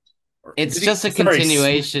 cocaine. it's Did he? just a Sorry,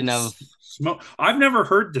 continuation of smoke. I've never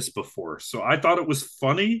heard this before, so I thought it was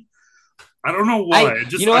funny. I don't know why. I you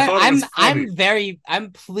Just know I what? thought it was funny.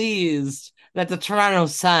 I'm pleased that the Toronto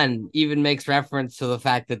Sun even makes reference to the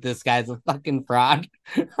fact that this guy's a fucking fraud.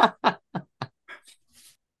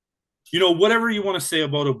 Whatever you want to say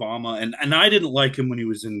about Obama, and I didn't like him when he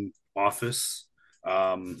was in office,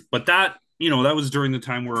 but that was during the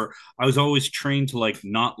time where I was always trained to like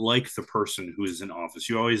not like the person who is in office.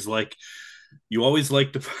 You always like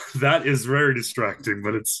the that is very distracting,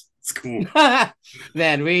 but it's cool.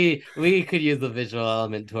 Man, we could use the visual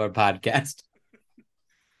element to our podcast.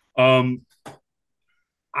 Um,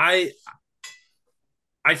 I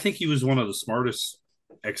I think he was one of the smartest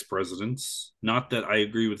ex presidents. Not that I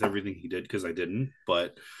agree with everything he did because I didn't,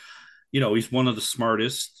 but he's one of the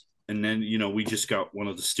smartest. And then we just got one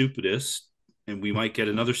of the stupidest, and we might get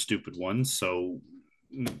another stupid one. So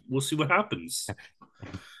we'll see what happens.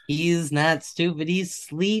 He's not stupid, he's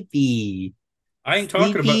sleepy. I ain't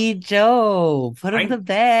talking about. Sleepy Joe. Put him I to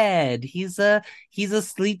bed. He's a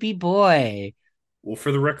sleepy boy. well,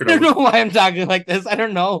 for the record, I don't know why I'm talking like this. I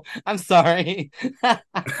don't know. I'm sorry.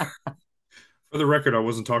 for the record, I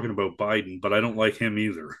wasn't talking about Biden, but I don't like him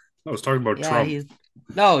either. I was talking about Yeah, Trump. he's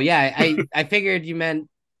no, yeah. I figured you meant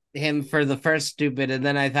him for the first stupid, and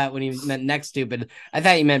then I thought when you meant next stupid, I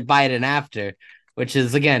thought you meant Biden after, which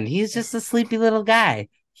is again, he's just a sleepy little guy.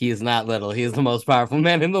 He is not little. He is the most powerful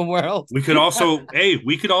man in the world. We could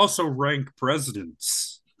also rank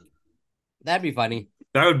presidents. That'd be funny.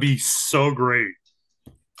 That would be so great.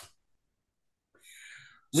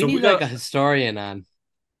 We So we need like got a historian on.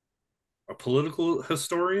 a political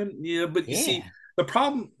historian. Yeah, but you see, Yeah. the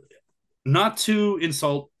problem, not to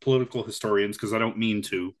insult political historians because I don't mean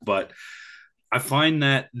to, but I find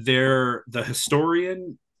that the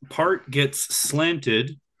historian part gets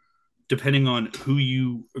slanted depending on who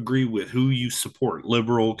you agree with, who you support,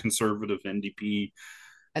 liberal, conservative, NDP,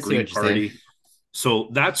 I see Green what you're saying. Party. So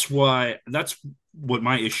that's what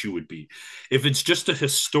my issue would be. If it's just a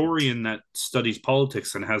historian that studies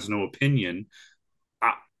politics and has no opinion,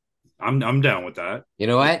 I, I'm down with that. You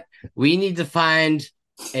know what? We need to find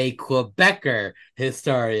a Quebecer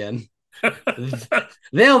historian.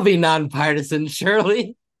 They'll be nonpartisan,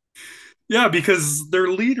 surely. Yeah, because their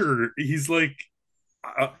leader, he's like,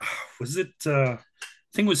 uh, was it? I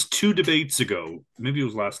think it was two debates ago. Maybe it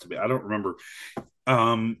was last debate. I don't remember.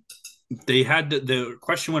 Um, they had the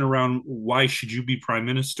question went around, why should you be prime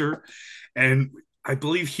minister? And I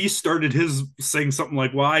believe he started his saying something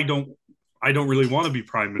like, well, I don't really want to be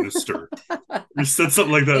prime minister. He said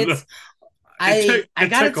something like that. It's I It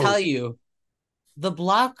gotta tickled. tell you, the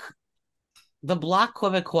bloc the bloc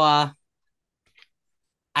Quebecois,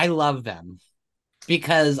 I love them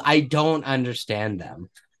because I don't understand them.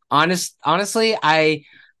 Honestly, I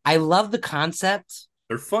love the concept.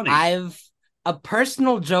 They're funny. I've a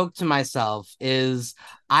personal joke to myself is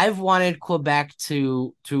I've wanted Quebec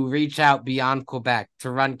to reach out beyond Quebec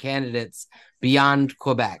to run candidates beyond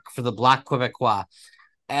Quebec for the Bloc Québécois.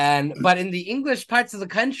 And but in the English parts of the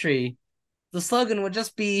country, the slogan would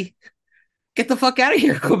just be "Get the fuck out of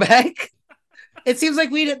here, Quebec." It seems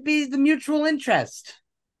like we'd be the mutual interest,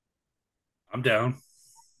 I'm down.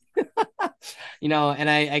 and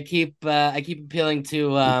I keep appealing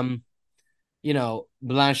to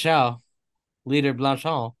Blanchard, leader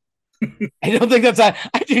Blanchard. I don't think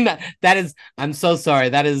I do not. That is. I'm so sorry.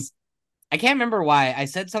 That is. I can't remember why I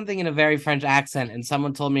said something in a very French accent, and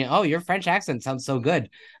someone told me, "Oh, your French accent sounds so good."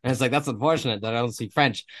 And it's like that's unfortunate that I don't speak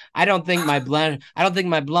French. I don't think my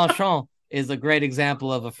Blanchon is a great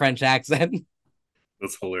example of a French accent.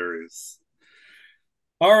 That's hilarious.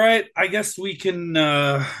 All right, I guess we can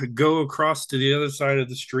go across to the other side of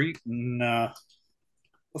the street and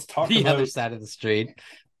let's talk The other about side of the street.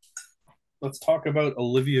 let's talk about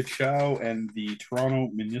Olivia Chow and the Toronto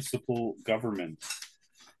municipal government.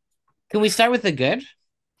 Can we start with the good?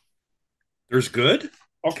 There's good.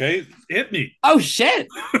 Okay, hit me. Oh shit!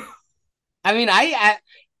 I mean,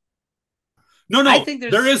 No, I no, think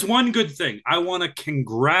there there's is one good thing. I want to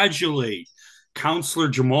congratulate Counselor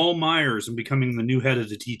Jamal Myers in becoming the new head of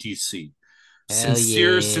the TTC. hell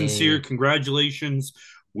Sincere yeah. congratulations.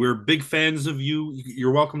 We're big fans of you.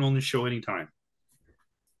 You're welcome on the show anytime.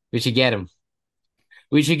 We should get him.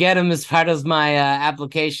 We should get him as part of my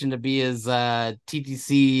application to be his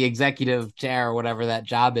TTC executive chair or whatever that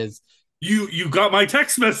job is. You got my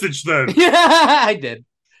text message then. Yeah, I did.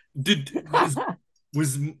 Did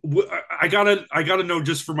was I gotta know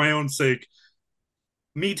just for my own sake.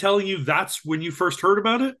 Me telling you that's when you first heard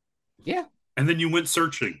about it, Yeah, and then you went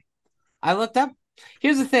searching. I looked up.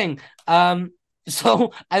 Here's the thing.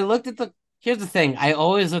 So I looked at the. Here's the thing. I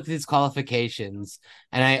always look at these qualifications,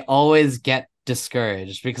 and I always get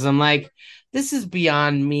discouraged because I'm like, this is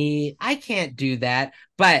beyond me. I can't do that.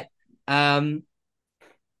 But um,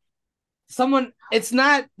 someone. It's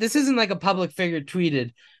not. This isn't like a public figure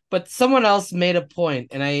tweeted, but someone else made a point,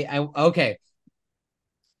 and I okay.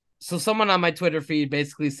 So someone on my Twitter feed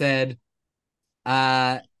basically said,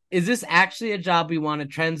 uh, is this actually a job we want a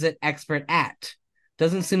transit expert at?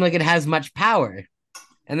 Doesn't seem like it has much power.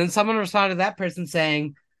 And then someone responded to that person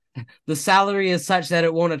saying, the salary is such that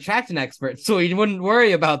it won't attract an expert, so you wouldn't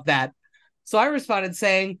worry about that. So I responded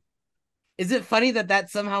saying, is it funny that that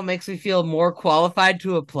somehow makes me feel more qualified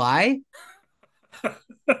to apply?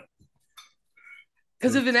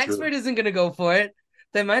 Because if an That's true. expert isn't going to go for it,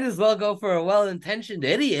 they might as well go for a well intentioned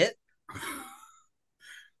idiot.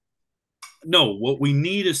 No, what we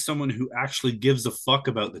need is someone who actually gives a fuck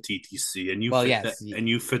about the TTC, and you Well, fit that, yes. and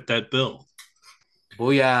you fit that bill.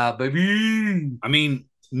 Booyah, baby. I mean,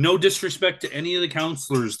 no disrespect to any of the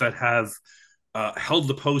counselors that have held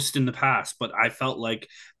the post in the past, but I felt like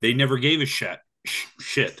they never gave a shit.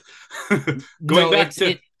 Going No, back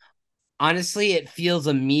to, it honestly, it feels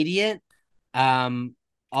immediate. Um,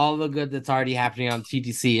 all the good that's already happening on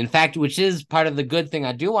TTC. In fact, which is part of the good thing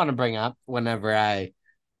I do want to bring up whenever I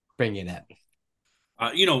bring it up.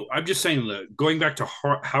 I'm just saying that going back to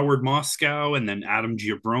Howard Moscow and then Adam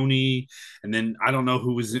Giabroni, and then I don't know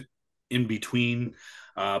who was in between,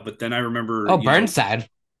 but then I remember, Oh, Burnside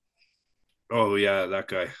oh yeah, that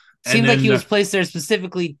guy, and seemed like he then was placed there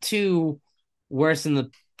specifically to worsen the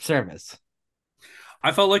service.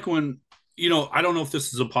 I felt like when I don't know if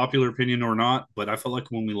this is a popular opinion or not, but I felt like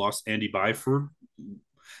when we lost Andy Byford,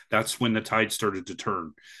 that's when the tide started to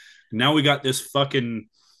turn. Now we got this fucking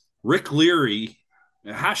Rick Leary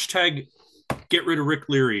hashtag get rid of Rick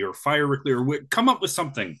Leary or fire Rick Leary. Come up with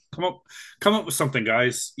something. Come up with something,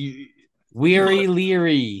 guys. People. Weary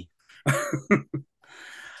Leary.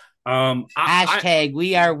 I Hashtag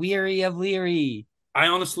we are weary of Leary. I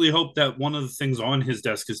honestly hope that one of the things on his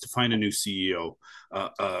desk is to find a new CEO,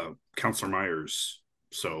 Counselor Myers.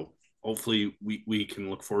 So hopefully we can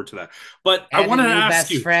look forward to that. But I And a wanted to new ask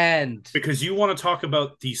best you friend. because you want to talk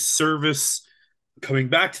about the service coming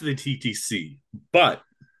back to the TTC, but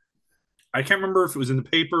I can't remember if it was in the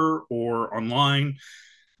paper or online.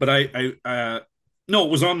 But no, it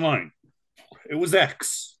was online. It was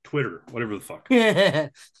X, Twitter, whatever the fuck.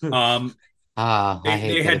 Um, I they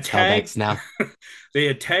hate that had it's called tagged X now. they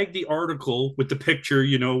had tagged the article with the picture,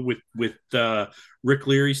 with Rick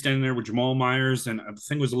Leary standing there with Jamal Myers and I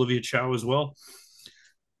think it was Olivia Chow as well.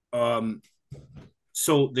 Um,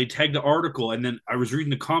 so they tagged the article, and then I was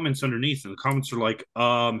reading the comments underneath, and the comments are like,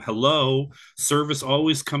 "Hello, service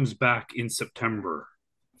always comes back in September."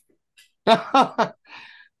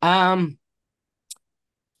 um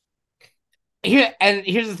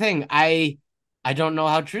here's the thing. I don't know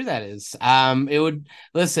how true that is. It would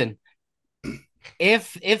listen,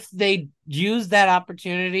 if they use that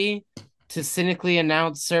opportunity to cynically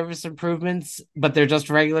announce service improvements, but they're just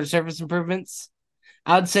regular service improvements,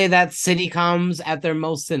 I would say that Citycoms at their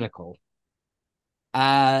most cynical.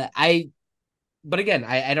 I but again,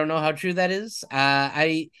 I don't know how true that is.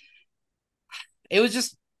 I it was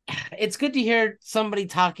just it's good to hear somebody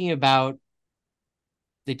talking about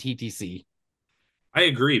the TTC. I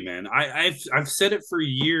agree, man. I've said it for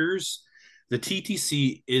years. The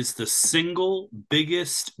TTC is the single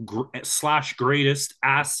biggest slash greatest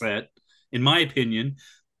asset, in my opinion,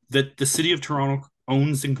 that the city of Toronto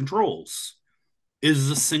owns and controls. Is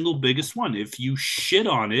the single biggest one. If you shit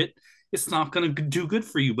on it, it's not going to do good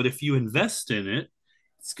for you. But if you invest in it,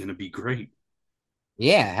 it's going to be great.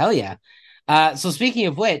 Yeah, hell yeah. So speaking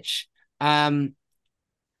of which, um,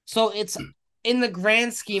 so it's in the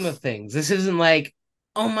grand scheme of things, this isn't like,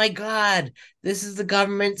 oh my God, this is the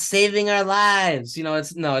government saving our lives.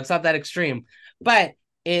 It's no, it's not that extreme, but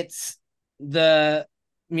it's the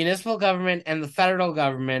municipal government and the federal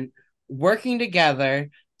government working together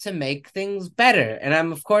to make things better. And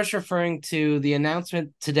I'm of course referring to the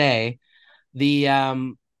announcement today, the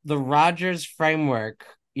Rogers framework,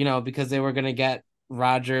 because they were going to get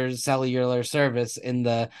Rogers cellular service in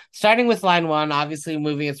the starting with line 1, obviously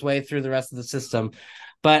moving its way through the rest of the system.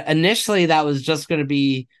 But initially that was just going to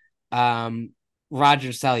be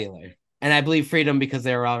Rogers cellular. And I believe Freedom because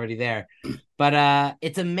they were already there. But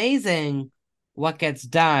it's amazing what gets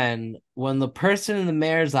done when the person in the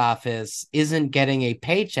mayor's office isn't getting a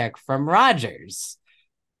paycheck from Rogers.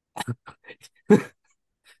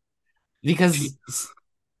 Because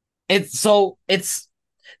it's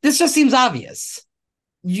this just seems obvious.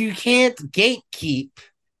 You can't gatekeep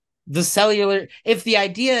the cellular. If the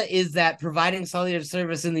idea is that providing cellular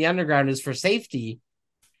service in the underground is for safety,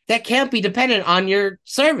 that can't be dependent on your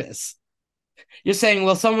service. You're saying,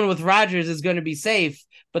 well, someone with Rogers is going to be safe,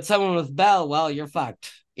 but someone with Bell, well, you're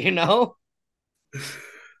fucked. You're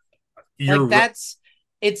Like right.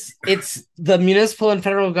 it's the municipal and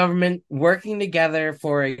federal government working together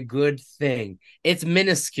for a good thing. It's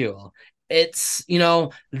minuscule. It's,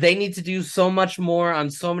 they need to do so much more on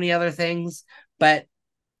so many other things, but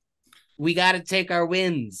we got to take our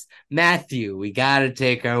wins. Matthew, we got to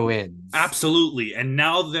take our wins. Absolutely. And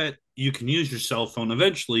now that you can use your cell phone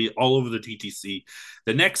eventually all over the TTC,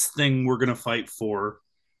 the next thing we're going to fight for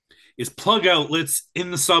is plug outlets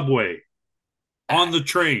in the subway, on the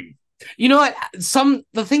train. You know what?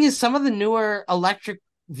 The thing is, some of the newer electric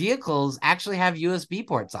vehicles actually have USB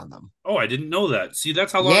ports on them. Oh, I didn't know that. See,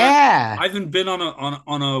 that's how long Yeah. I haven't been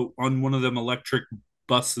on one of them electric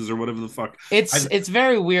buses or whatever the fuck. It's I've it's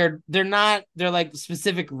very weird. They're like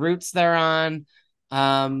specific routes they're on.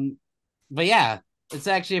 Um, but yeah, it's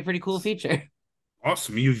actually a pretty cool feature.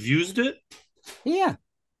 Awesome. You've used it? Yeah.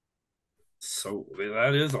 So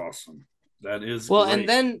that is awesome. That is Well, and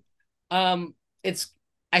great. then it's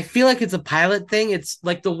I feel like it's a pilot thing. It's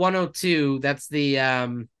like the 102, that's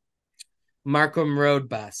the Markham Road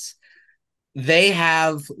bus. They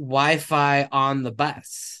have Wi-Fi on the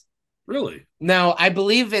bus. Really? Now, I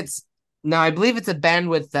believe it's a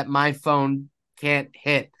bandwidth that my phone can't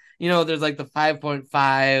hit. There's like the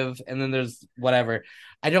 5.5 and then there's whatever.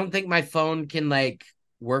 I don't think my phone can like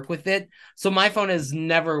work with it. So my phone has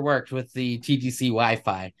never worked with the TTC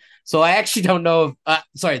Wi-Fi. So I actually don't know if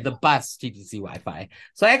sorry, the bus TTC Wi-Fi.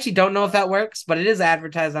 So I actually don't know if that works, but it is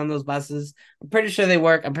advertised on those buses. I'm pretty sure they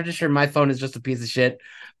work. I'm pretty sure my phone is just a piece of shit.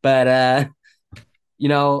 But you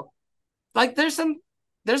know, like there's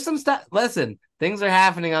some stuff. Listen, things are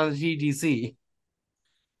happening on the GDC.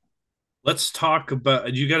 Let's talk about.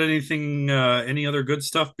 Do you got anything? Any other good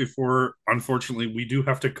stuff before? Unfortunately, we do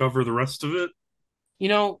have to cover the rest of it. You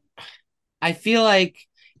know, I feel like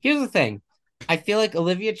here's the thing. I feel like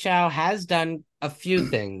Olivia Chow has done a few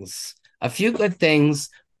good things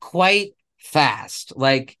quite fast.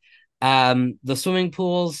 Like the swimming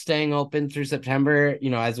pools staying open through September,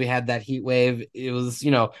 as we had that heat wave. It was,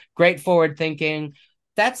 great forward thinking.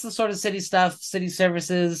 That's the sort of city stuff, city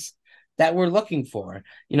services that we're looking for.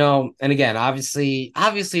 And again, obviously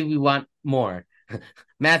we want more.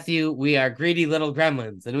 Matthew, we are greedy little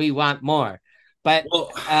gremlins and we want more. But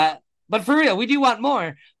Well, uh but for real, we do want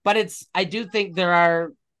more. But I do think there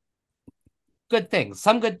are good things,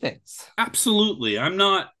 some good things. absolutely. I'm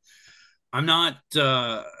not. I'm not.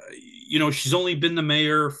 She's only been the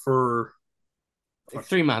mayor for Like fuck,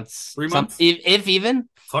 3 months, some 3 months. if even.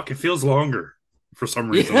 Fuck, it feels longer for some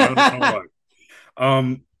reason. I don't know Yeah. why.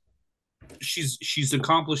 Um, she's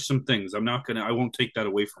accomplished some things. I won't take that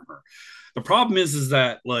away from her. The problem is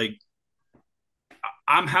that like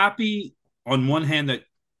I'm happy on one hand that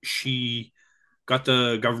she got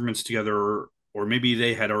the governments together, or maybe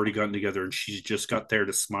they had already gotten together, and she's just got there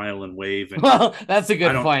to smile and wave. And Well, that's a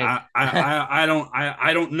good point. I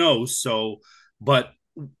don't know. So, but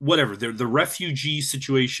whatever. The refugee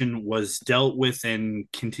situation was dealt with and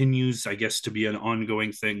continues, I guess, to be an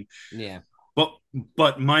ongoing thing. Yeah. But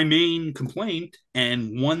but my main complaint,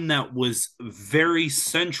 and one that was very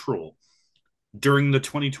central during the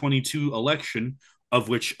 2022 election, of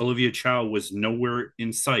which Olivia Chow was nowhere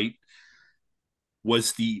in sight,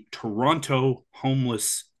 was the Toronto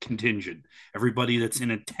homeless contingent. Everybody that's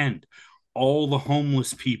in a tent, all the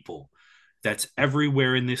homeless people that's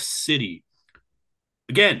everywhere in this city.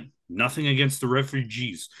 Again, nothing against the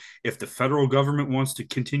refugees. If the federal government wants to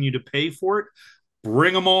continue to pay for it,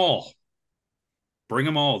 bring them all. Bring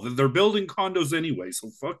them all. They're building condos anyway, so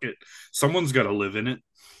fuck it. Someone's got to live in it.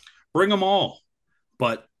 Bring them all.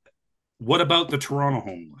 But what about the Toronto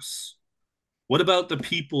homeless? What about the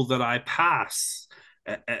people that I pass?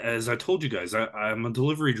 As I told you guys, I'm a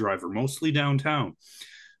delivery driver, mostly downtown.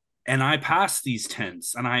 and I pass these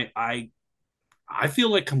tents, and I feel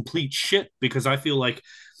like complete shit because I feel like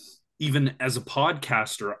even as a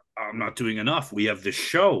podcaster, I'm not doing enough. We have this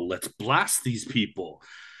show. Let's blast these people.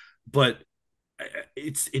 But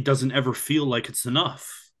it doesn't ever feel like it's enough.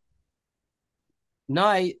 No,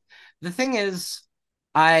 I the thing is,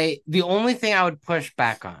 I the only thing I would push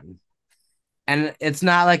back on, and it's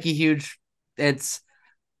not like a huge it's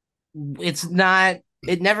it's not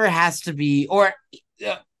it never has to be, or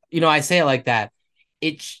I say it like that.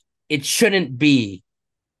 It shouldn't be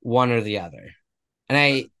one or the other.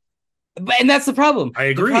 And and that's the problem. I The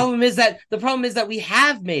agree. problem is that we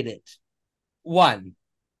have made it one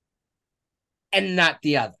and not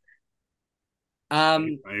the other.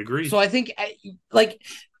 I agree. So I think like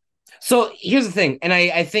so here's the thing, and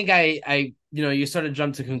I think I you sort of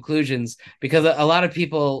jump to conclusions because a lot of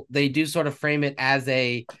people they do sort of frame it as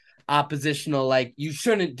a oppositional, like you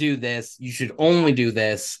shouldn't do this, you should only do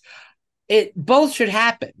this. It both should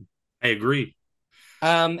happen. I agree.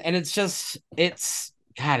 And it's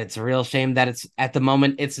God, it's a real shame that it's at the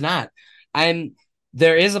moment it's not. I'm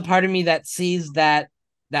There is a part of me that sees that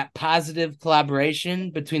positive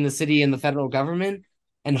collaboration between the city and the federal government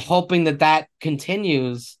and hoping that that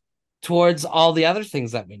continues towards all the other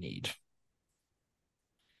things that we need.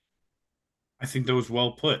 I think that was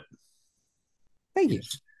well put. Thank You're, you.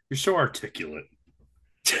 you're so articulate.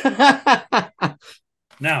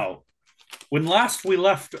 Now, when last we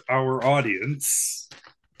left our audience,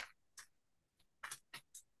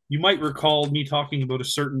 you might recall me talking about a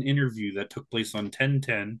certain interview that took place on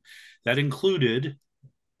 1010 that included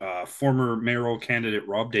former mayoral candidate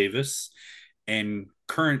Rob Davis and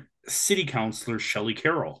current city councilor Shelley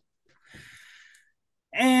Carroll.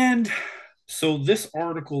 And so this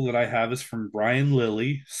article that I have is from Brian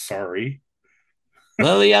Lilly. Sorry.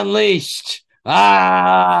 Lily Unleashed.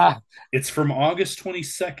 Ah, It's from August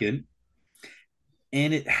 22nd,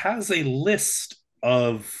 and it has a list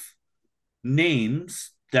of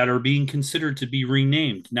names that are being considered to be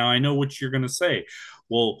renamed. Now I know what you're going to say.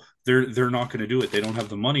 Well, they're not going to do it. They don't have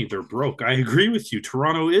the money. They're broke. I agree with you.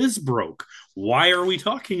 Toronto is broke. Why are we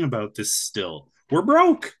talking about this still? We're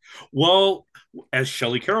broke. Well, as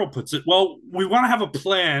Shelley Carroll puts it, well, we want to have a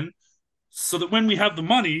plan so that when we have the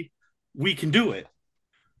money, we can do it.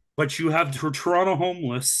 But you have Toronto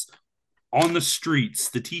homeless on the streets.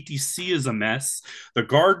 The TTC is a mess. The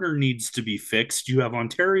Gardner needs to be fixed. You have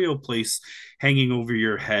Ontario Place hanging over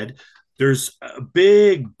your head. There's a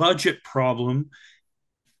big budget problem,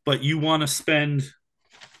 but you want to spend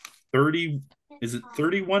 30, is it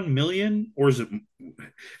 31 million, or is it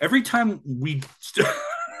every time we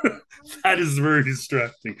that is very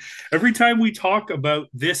distracting. Every time we talk about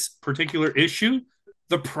this particular issue,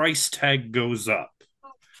 the price tag goes up.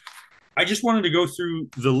 I just wanted to go through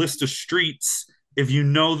the list of streets if you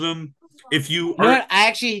know them. If you you know are, what? I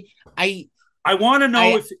actually I want to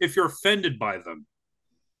know I if you're offended by them.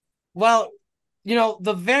 well,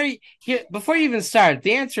 the very here before you even start,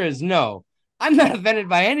 the answer is no. I'm not offended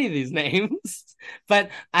by any of these names, but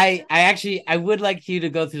I would like you to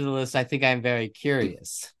go through the list. I think I'm very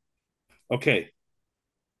curious. Okay,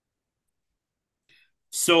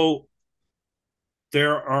 so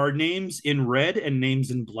there are names in red and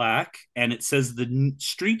names in black, and it says the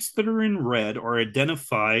streets that are in red are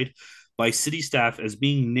identified by city staff as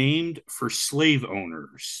being named for slave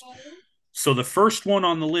owners. So the first one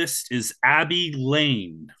on the list is Abbey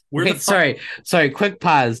Lane. Where the Wait, fuck? sorry, quick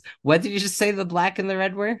pause. What did you just say the black and the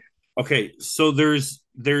red were? Okay, so there's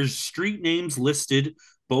street names listed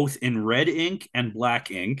both in red ink and black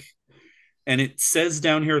ink, and it says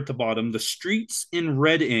down here at the bottom the streets in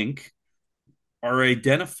red ink are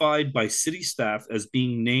identified by city staff as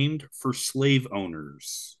being named for slave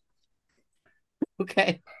owners.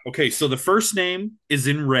 Okay. Okay, so the first name is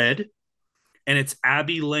in red and it's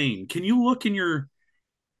Abbey Lane. Can you look in your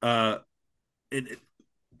uh it,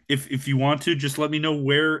 if you want to just let me know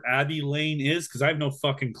where Abbey Lane is cuz I have no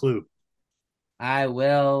fucking clue. I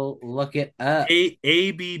will look it up.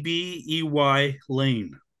 Abbey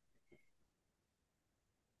Lane.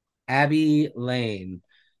 Abbey Lane.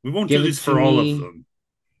 We won't do Give it this to for all of me. them.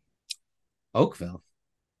 Oakville.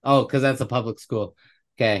 Oh, because that's a public school.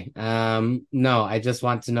 Okay. No, I just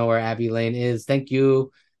want to know where Abbey Lane is. Thank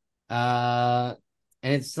you. And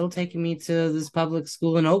it's still taking me to this public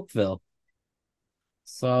school in Oakville.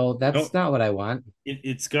 So No, that's not what I want.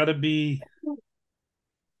 it's got to be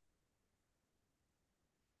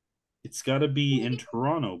in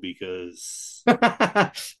Toronto because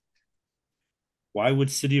why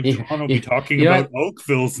would City of you, Toronto be you, talking you know about what?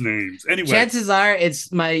 Oakville's names? Anyway, Chances are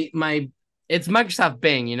it's my it's Microsoft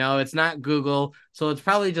Bing, it's not Google. So it's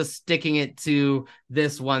probably just sticking it to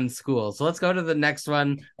this one school. So let's go to the next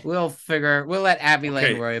one. We'll let Abby Lane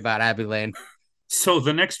Okay. worry about Abby Lane. So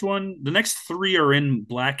the next three are in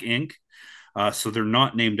black ink. So they're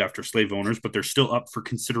not named after slave owners, but they're still up for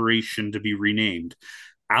consideration to be renamed.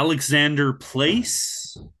 Alexander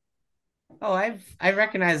Place. Oh, I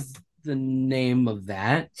recognize the name of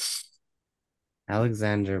that.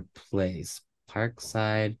 Alexander Place,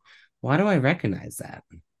 Parkside. Why do I recognize that?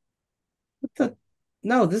 What the?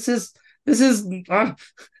 No, this is this is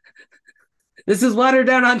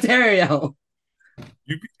Waterdown, Ontario.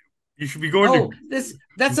 You you should be going to. Oh,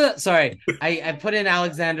 that's a sorry. I put in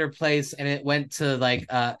Alexander Place and it went to like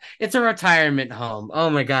it's a retirement home. Oh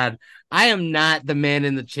my god. I am not the man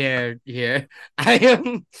in the chair here.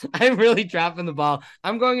 I'm really dropping the ball.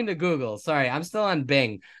 I'm going into Google. Sorry, I'm still on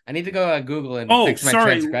Bing. I need to go to Google and Oh, fix my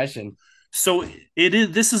sorry. transgression. So it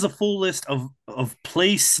is. This is a full list of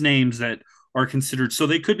place names that are considered. So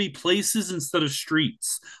they could be places instead of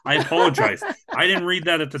streets. I apologize. I didn't read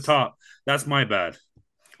that at the top. That's my bad.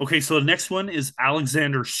 Okay, so the next one is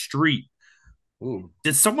Alexander Street. Ooh.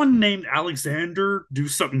 Did someone named Alexander do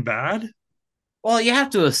something bad? Well, you have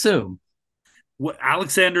to assume. What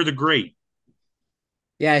Alexander the Great?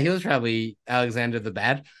 Yeah, he was probably Alexander the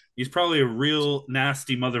Bad. He's probably a real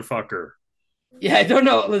nasty motherfucker. Yeah, I don't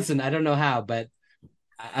know. Listen, I don't know how, but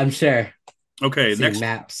I'm sure. Okay, Let's see next.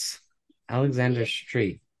 maps. Alexander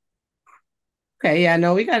Street. Okay, yeah,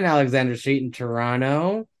 no, we got an Alexander Street in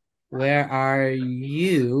Toronto. Where are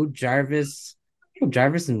you, Jarvis? Oh,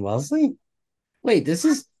 Jarvis and Wellesley? Wait, this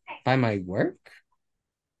is by my work?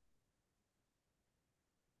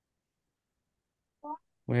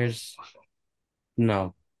 Where's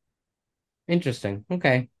no? Interesting.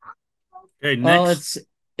 Okay. Okay, Well, next.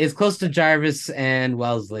 it's close to Jarvis and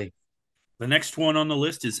Wellesley. The next one on the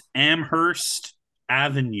list is Amherst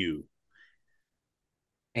Avenue.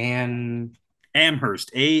 And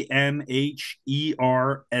Amherst, Amherst.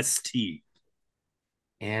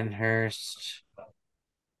 Amherst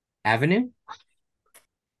Avenue?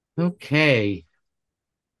 Okay.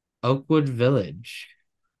 Oakwood Village.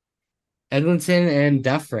 Eglinton and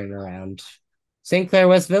Dufferin around. St. Clair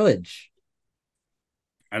West Village.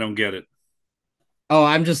 I don't get it. Oh,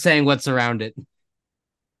 I'm just saying what's around it.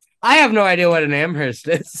 I have no idea what an Amherst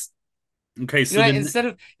is. Okay, You so know what?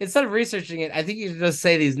 then Instead of researching it, I think you should just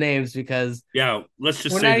say these names because yeah, let's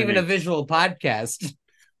just we're say not the even a names. visual podcast.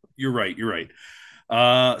 You're right. You're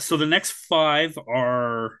right. So the next five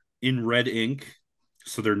are in red ink.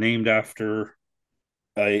 So they're named after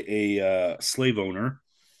a slave owner,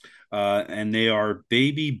 and they are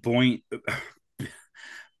Baby Point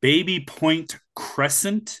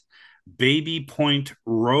Crescent, Baby Point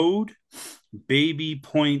Road, Baby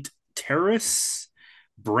Point Terrace,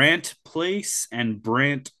 Brant Place, and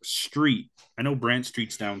Brant Street. I know Brant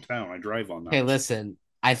Street's downtown. I drive on Okay, that. listen.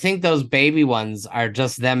 I think those baby ones are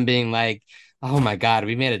just them being like, "Oh my god,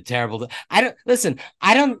 we made a terrible." I don't listen.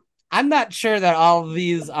 I don't. I'm not sure that all of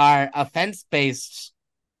these are offense based.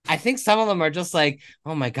 I think some of them are just like,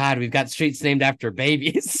 "Oh my god, we've got streets named after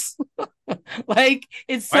babies." Like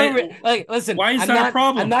it's so Why? like. Listen, Why is I'm that a not. I'm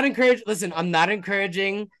problem? not encouraged. Listen, I'm not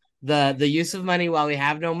encouraging the use of money while we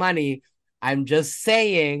have no money. I'm just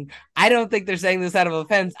saying, I don't think they're saying this out of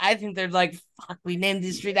offense. I think they're like, fuck, we named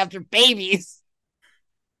this street after babies.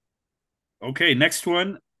 Okay, next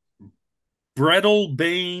one,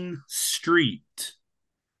 Breadalbane Street.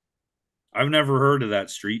 I've never heard of that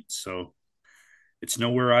street, so it's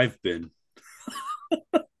nowhere I've been.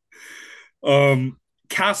 Um,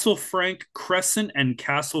 Castle Frank Crescent and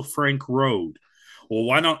Castle Frank Road. Well,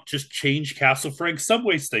 why not just change Castle Frank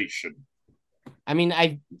subway station? I mean,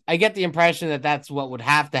 I get the impression that that's what would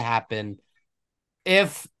have to happen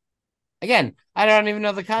if, again, I don't even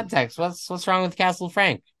know the context. What's wrong with Castle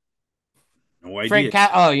Frank? No idea.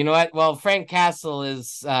 Oh, you know what? Well, Frank Castle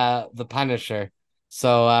is the Punisher.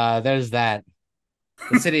 So there's that.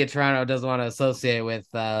 The city of Toronto doesn't want to associate with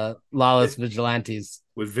lawless vigilantes.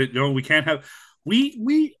 With no, we can't have.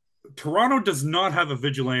 We Toronto does not have a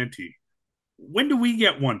vigilante. When do we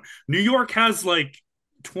get one? New York has like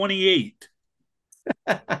 28.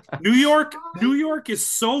 New York is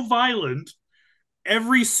so violent.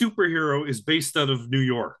 Every superhero is based out of New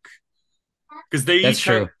York because That's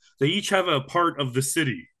true. they each have a part of the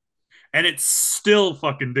city, and it's still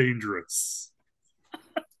fucking dangerous.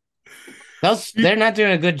 They're not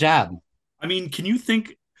doing a good job. I mean, can you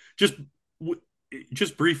think just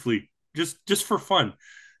just briefly, just for fun?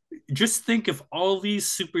 Just think if all these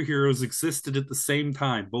superheroes existed at the same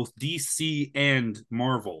time, both DC and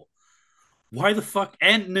Marvel. Why the fuck?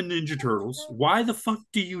 And the Ninja Turtles. Why the fuck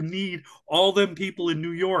do you need all them people in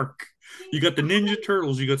New York? You got the Ninja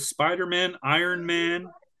Turtles. You got Spider Man, Iron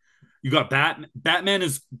Man. You got Batman. Batman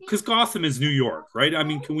is because Gotham is New York, right? I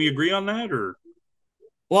mean, can we agree on that? Or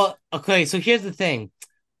Well, okay, so here's the thing.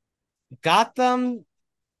 Gotham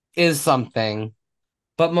is something,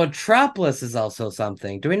 but Metropolis is also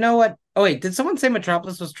something. Do we know what? Oh wait, did someone say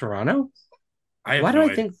Metropolis was Toronto? I have Why do no I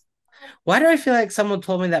idea. think? Why do I feel like someone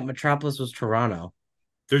told me that Metropolis was Toronto?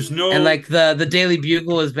 There's And no. like the Daily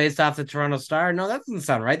Bugle is based off the Toronto Star? No, that doesn't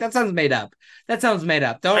sound right. That sounds made up. That sounds made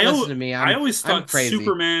up. Don't I listen to me. I I'm always I'm thought crazy.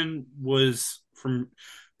 Superman was from.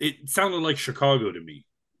 It sounded like Chicago to me,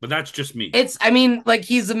 but that's just me. I mean, like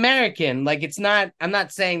he's American. Like it's not. I'm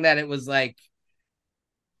not saying that it was like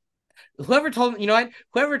whoever told you know what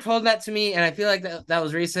whoever told that to me, and I feel like that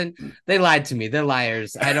was recent. They lied to me. They're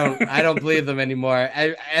liars. I don't believe them anymore.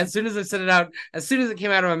 As soon as I said it out, as soon as it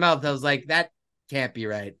came out of my mouth, I was like, that can't be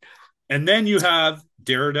right. And then you have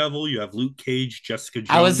Daredevil. You have Luke Cage, Jessica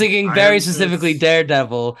I was Jones, thinking very Iron specifically Fist.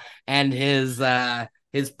 Daredevil and his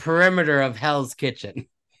perimeter of Hell's Kitchen.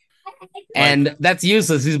 Like And that's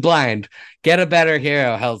useless. He's blind. Get a better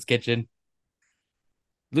hero, Hell's Kitchen.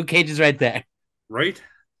 Luke Cage is right there. right,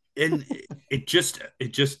 and it just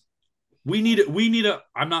we need a.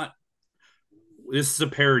 I'm not. This is a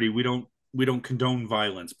parody. We don't condone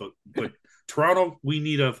violence, but Toronto, we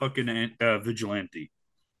need a fucking vigilante.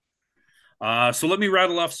 So let me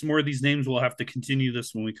rattle off some more of these names. We'll have to continue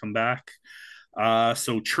this when we come back.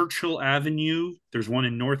 So Churchill Avenue, there's one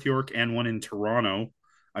in North York and one in Toronto.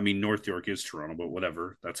 I mean, North York is Toronto, but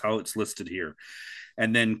whatever. That's how it's listed here.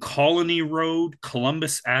 And then Colony Road,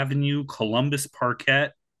 Columbus Avenue, Columbus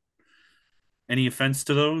Parquet. Any offense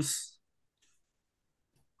to those?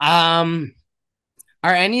 Um,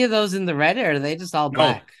 are any of those in the red or are they just all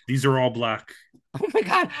No, black? these are all black. Oh my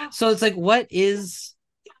god. So it's like, what is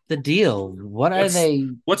the deal? What are What's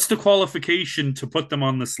they? what's the qualification to put them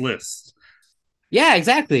on this list? Yeah,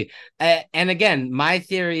 exactly. And again, my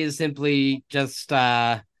theory is simply just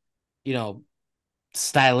you know,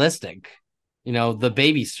 stylistic. You know, the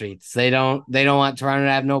baby streets. They don't want Toronto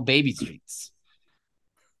to have no baby streets.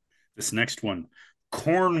 This next one,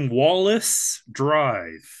 Cornwallis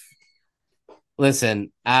Drive.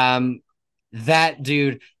 Listen, that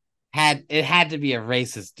dude had to be a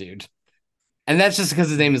racist dude. And that's just because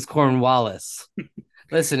his name is Cornwallis.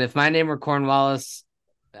 Listen, if my name were Cornwallis,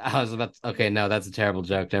 I was about to, okay, no, that's a terrible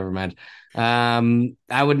joke. Never mind.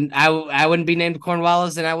 I wouldn't be named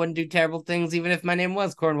Cornwallis and I wouldn't do terrible things even if my name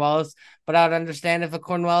was Cornwallis, but I would understand if a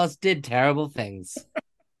Cornwallis did terrible things.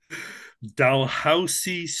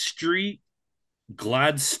 Dalhousie Street,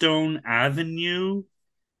 Gladstone Avenue.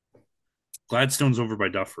 Gladstone's over by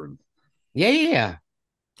Dufferin. Yeah, yeah, yeah.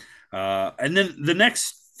 And then the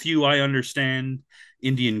next few I understand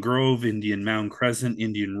Indian Grove, Indian Mound Crescent,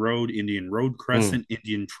 Indian Road Mm, Crescent,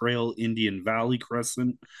 Indian Trail, Indian Valley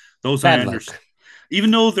Crescent. Those I bad understand. luck.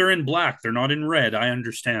 Even though they're in black, they're not in red. I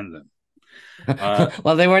understand them. Uh,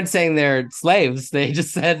 Well, they weren't saying they're slaves. They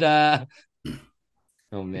just said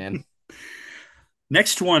oh man.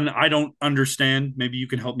 Next one I don't understand. Maybe you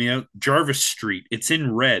can help me out. Jarvis Street. It's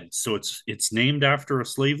in red, so it's named after a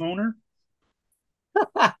slave owner.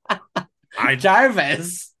 I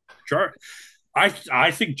Jarvis. Jar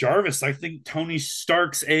I think Jarvis. I think Tony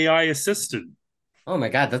Stark's AI assistant. Oh my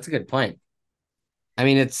god, that's a good point. I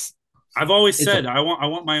mean, I've always it's said a. I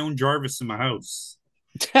want my own Jarvis in my house.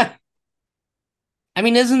 I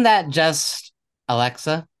mean, isn't that just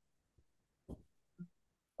Alexa?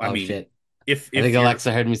 I Oh mean, shit! if I think if you're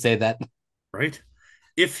Alexa heard me say that. right,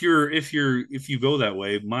 if you go that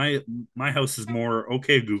way, my house is more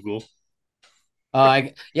okay. Google. Oh,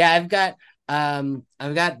 yeah, I've got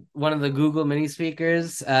one of the Google mini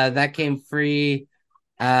speakers that came free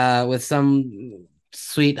with some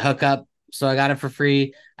sweet hookup, so I got it for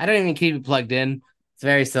free. I don't even keep it plugged in. It's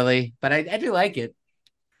very silly, but I do like it.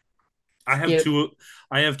 I It's have cute. two.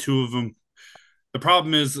 I have two of them. The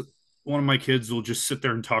problem is one of my kids will just sit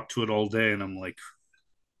there and talk to it all day, and I'm like,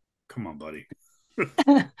 come on, buddy.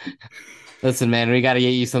 Listen, man, we got to get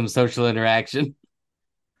you some social interaction.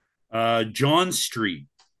 John Street,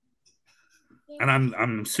 and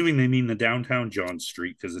I'm assuming they mean the downtown John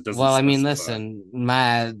Street because it doesn't Well, I mean, specify. listen,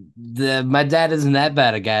 my dad isn't that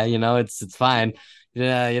bad a guy, you know. It's fine.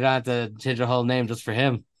 Yeah, you don't have to change your whole name just for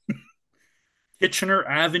him. Kitchener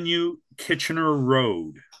Avenue, Kitchener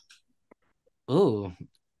Road. Ooh,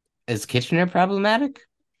 is Kitchener problematic?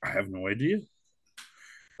 I have no idea.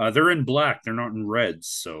 They're in black. They're not in reds.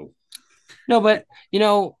 So No, but you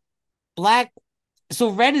know, black.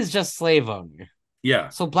 So red is just slave owner. Yeah.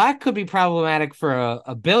 So black could be problematic for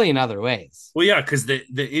a billion other ways. Well, yeah, because the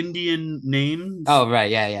Indian names Oh,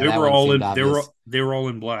 right. Yeah, yeah. they That were one all seemed in obvious. they were all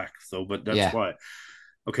in black. So, but that's Yeah. why.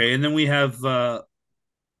 Okay, and then we have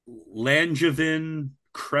Langevin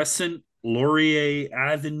Crescent, Laurier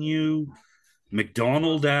Avenue,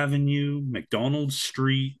 McDonald Avenue, McDonald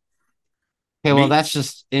Street. Okay, well, Mate, that's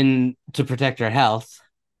just in to protect our health.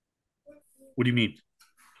 what do you mean?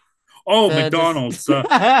 Oh, Just McDonald's.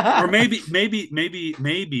 Or maybe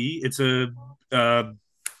it's uh,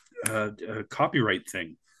 a copyright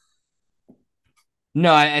thing.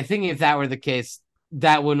 no, I think if that were the case,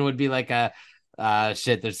 that one would be like a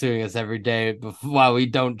shit, they're suing us every day while we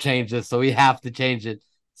don't change this, so we have to change it.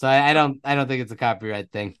 So I don't think it's a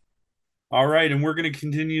copyright thing. All right, and we're going to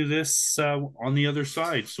continue this on the other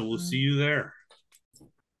side. So we'll see you there.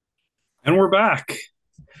 And we're back.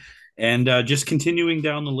 And just continuing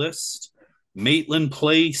down the list, Maitland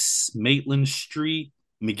Place, Maitland Street,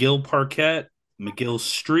 McGill Parquet, McGill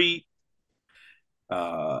Street.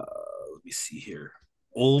 Let me see here.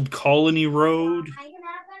 Old Colony Road.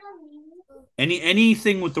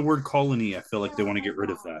 Anything with the word colony, I feel like they want to get rid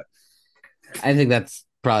of that. I think that's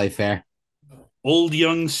probably fair. Old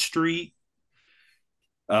Young Street,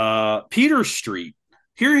 Peter Street.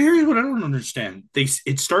 Here's what I don't understand.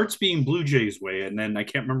 It starts being Blue Jays Way, and then I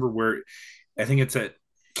can't remember where. I think it's at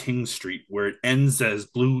King Street where it ends as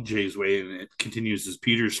Blue Jays Way and it continues as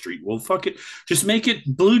Peter Street. Well, fuck it, just make it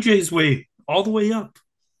Blue Jays Way all the way up.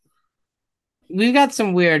 We've got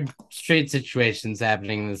some weird street situations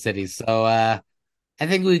happening in the city, so I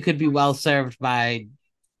think we could be well served by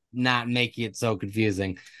not making it so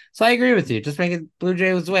confusing. So I agree with you. Just make it Blue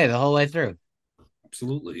Jays way the whole way through.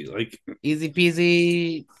 Absolutely, like Easy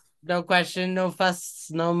peasy, no question, no fuss,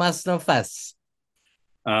 no muss, no fuss.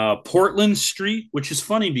 Portland Street, which is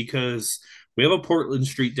funny because we have a Portland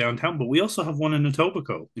Street downtown, but we also have one in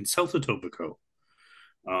Etobicoke, in South Etobicoke.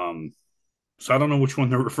 Um, so I don't know which one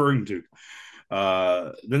they're referring to.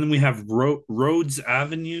 Then we have Rhodes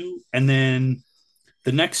Avenue, and then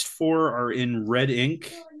the next four are in red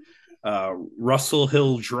ink. Russell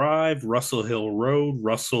Hill Drive, Russell Hill Road,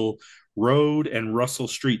 Russell Road, and Russell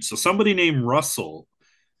Street. So somebody named Russell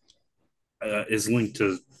is linked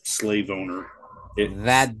to slave owner. It's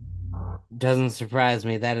That doesn't surprise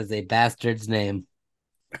me. That is a bastard's name.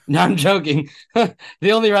 No, I'm joking.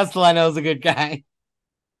 The only Russell I know is a good guy.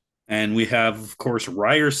 And we have, of course,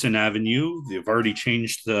 Ryerson Avenue. They've already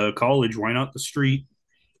changed the college. Why not the street?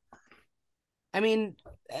 I mean,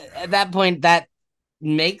 at that point, that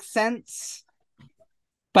makes sense.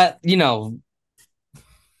 But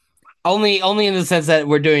only in the sense that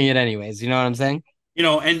we're doing it anyways. You know what I'm saying?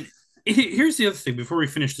 And here's the other thing before we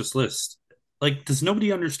finish this list. Like, does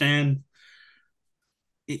nobody understand?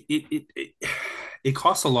 It it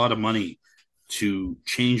costs a lot of money to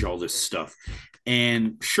change all this stuff.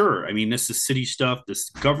 And sure, I mean, this is city stuff. This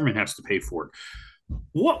government has to pay for it.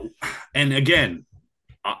 What? And again,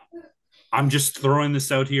 I, I'm just throwing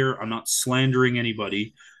this out here. I'm not slandering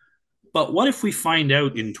anybody. But what if we find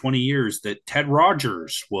out in 20 years that Ted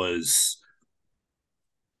Rogers was,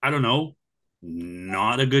 I don't know,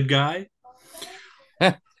 not a good guy?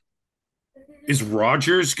 Is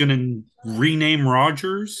Rogers going to rename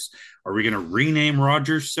Rogers? Are we going to rename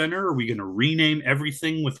Rogers Center? Are we going to rename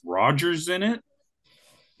everything with Rogers in it?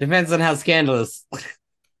 Depends on how scandalous.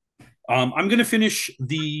 I'm going to finish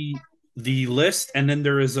the list, and then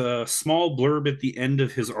there is a small blurb at the end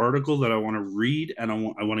of his article that I want to read, and I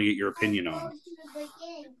want to get your opinion on it.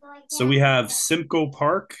 So we have Simcoe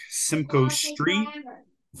Park, Simcoe Street,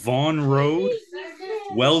 Vaughan Road,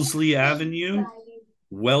 Wellesley Avenue,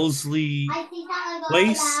 Wellesley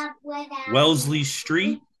Place, Wellesley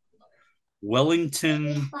Street,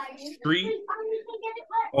 Wellington Street.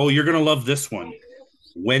 Oh, you're going to love this one.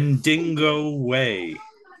 Wendingo Way.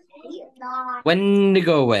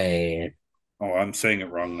 Wendigo way. Oh, I'm saying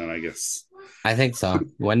it wrong then, I guess. I think so.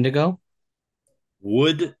 Wendigo?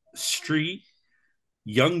 Wood Street,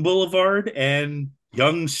 Young Boulevard, and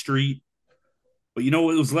Young Street. But you know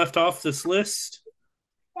what was left off this list?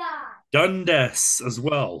 Dundas as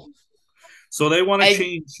well. So they want to I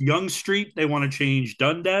change Young Street. They want to change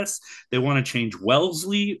Dundas. They want to change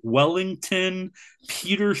Wellesley, Wellington,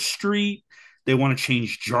 Peter Street. They want to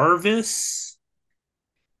change Jarvis.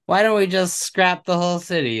 Why don't we just scrap the whole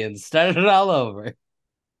city and start it all over?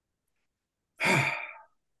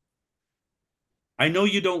 I know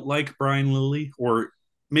you don't like Brian Lilly, or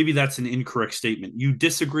maybe that's an incorrect statement. You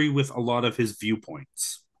disagree with a lot of his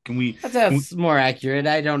viewpoints. That's more accurate.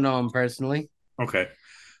 I don't know him personally. Okay.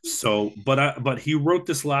 So, but he wrote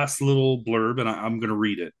this last little blurb, and I'm going to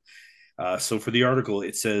read it. So for the article,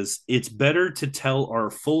 it says it's better to tell our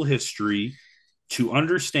full history, to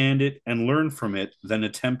understand it and learn from it, than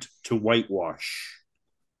attempt to whitewash.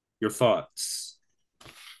 Your thoughts?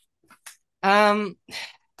 Um,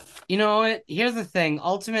 you know what? Here's the thing.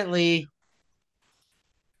 Ultimately,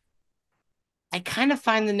 I kind of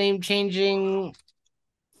find the name changing.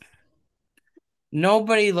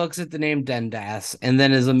 Nobody looks at the name Dundas and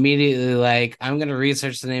then is immediately like, I'm gonna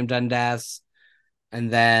research the name Dundas,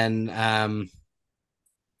 and then I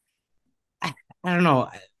don't know.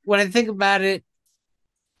 When I think about it,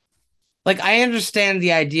 like I understand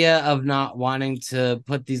the idea of not wanting to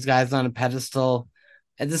put these guys on a pedestal.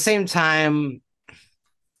 At the same time,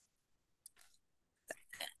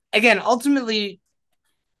 again, ultimately,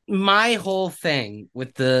 my whole thing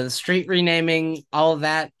with the street renaming, all of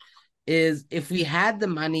that, is if we had the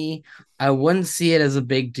money, I wouldn't see it as a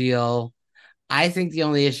big deal. I think the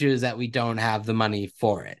only issue is that we don't have the money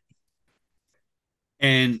for it.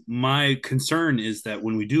 And my concern is that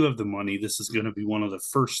when we do have the money, this is going to be one of the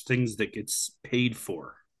first things that gets paid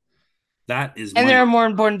for. That is And my there are more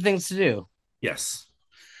important things to do. yes.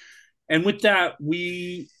 And with that,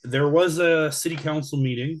 we there was a city council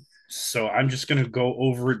meeting, so I'm just going to go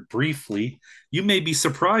over it briefly. You may be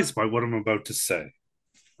surprised by what I'm about to say.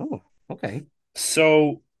 Oh, okay.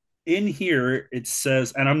 So in here it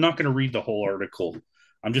says, and I'm not going to read the whole article.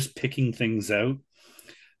 I'm just picking things out.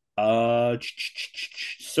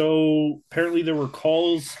 So apparently there were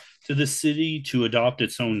calls to the city to adopt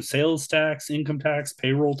its own sales tax, income tax,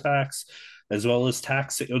 payroll tax, as well as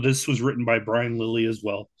tax. Oh, this was written by Brian Lilly as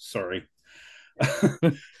well. Sorry.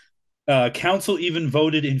 Council even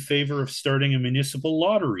voted in favor of starting a municipal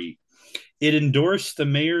lottery. It endorsed the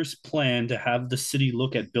mayor's plan to have the city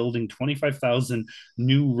look at building 25,000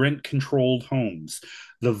 new rent controlled homes.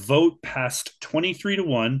 The vote passed 23 to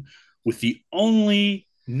 1, with the only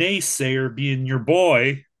naysayer being your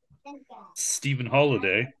boy, Stephen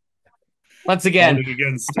Holiday, Once again, voting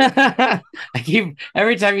against it. I keep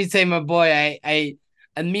every time you say my boy, I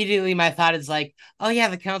immediately my thought is like, oh yeah,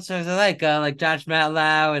 the counselors are like Josh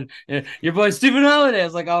Matlow and your boy Stephen Holiday. I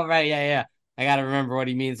was like, oh right, yeah, yeah. I gotta remember what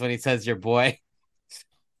he means when he says your boy.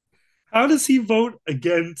 How does he vote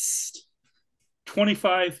against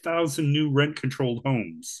 25,000 new rent controlled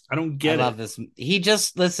homes? I don't I get it. love this. He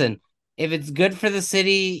just listen. If it's good for the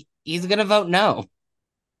city, he's gonna vote no.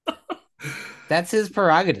 That's his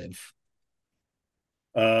prerogative.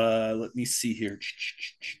 Let me see here.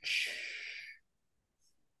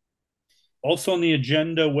 Also on the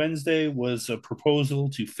agenda Wednesday was a proposal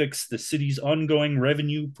to fix the city's ongoing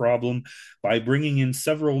revenue problem by bringing in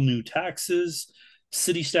several new taxes.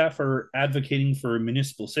 City staff are advocating for a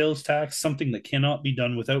municipal sales tax, something that cannot be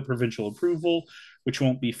done without provincial approval, which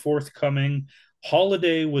won't be forthcoming.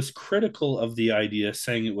 Holiday was critical of the idea,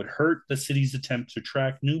 saying it would hurt the city's attempt to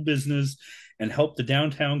attract new business and help the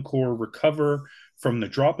downtown core recover from the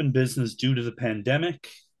drop in business due to the pandemic.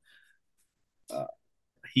 Uh,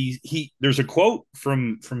 he there's a quote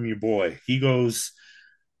from your boy. He goes,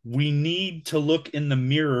 "We need to look in the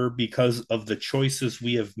mirror because of the choices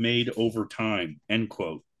we have made over time." End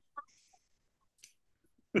quote.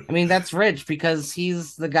 I mean, that's rich because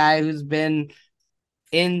he's the guy who's been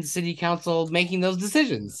in city council making those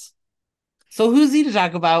decisions. So who's he to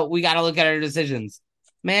talk about? We got to look at our decisions.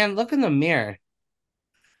 Man, look in the mirror.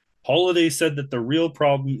 Holiday said that the real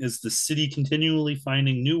problem is the city continually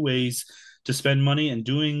finding new ways to spend money and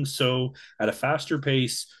doing so at a faster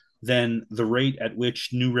pace than the rate at which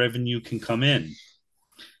new revenue can come in.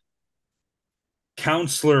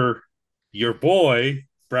 Counselor, your boy,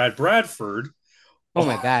 Brad Bradford, Oh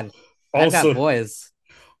my God. I've got also boys.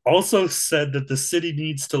 also said that the city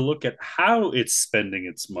needs to look at how it's spending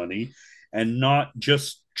its money and not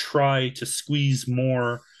just try to squeeze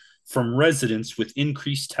more from residents with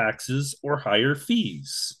increased taxes or higher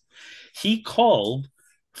fees. He called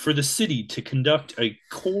for the city to conduct a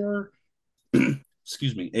core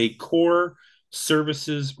a core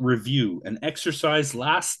services review, an exercise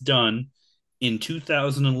last done in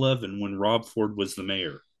 2011 when Rob Ford was the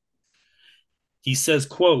mayor. He says,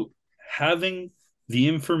 quote, having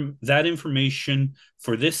that information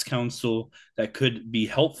for this council that could be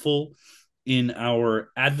helpful in our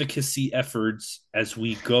advocacy efforts as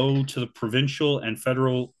we go to the provincial and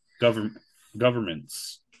federal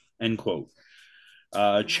governments, end quote.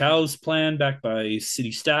 Chow's plan, backed by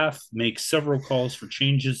city staff, makes several calls for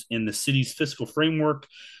changes in the city's fiscal framework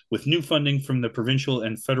with new funding from the provincial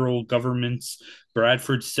and federal governments.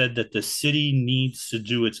 Bradford said that the city needs to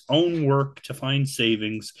do its own work to find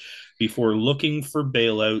savings before looking for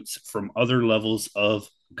bailouts from other levels of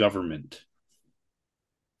government.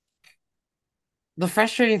 the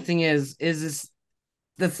frustrating thing is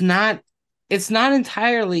that's not it's not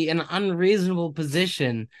entirely an unreasonable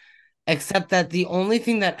position, except that the only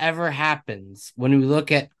thing that ever happens when we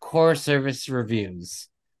look at core service reviews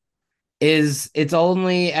is it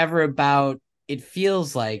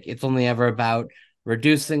feels like it's only ever about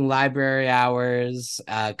reducing library hours,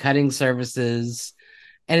 cutting services,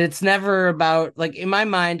 and it's never about, like, in my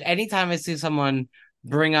mind, anytime I see someone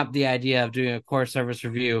bring up the idea of doing a core service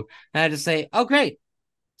review, and I just say, oh great,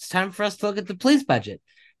 it's time for us to look at the police budget.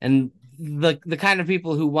 And the kind of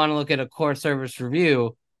people who want to look at a core service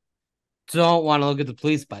review don't want to look at the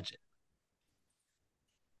police budget.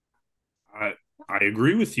 I I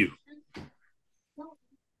agree with you.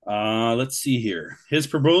 Let's see here. His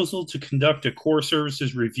proposal to conduct a core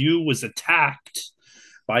services review was attacked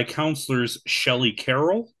by counselors Shelley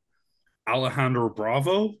Carroll, Alejandro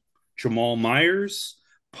Bravo, Jamal Myers,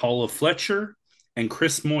 Paula Fletcher, and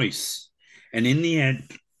Chris Moyse. And in the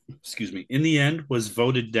end, in the end was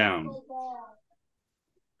voted down.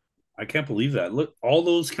 I can't believe that. Look, all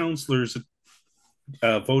those counselors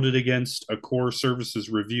voted against a core services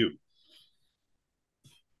review.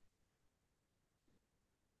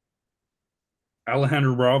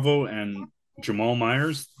 Alejandro Bravo and Jamal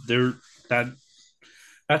Myers, that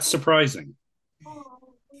that's surprising.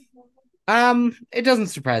 It doesn't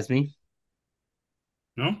surprise me.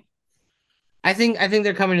 No? I think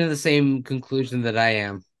they're coming to the same conclusion that I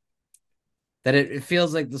am. That it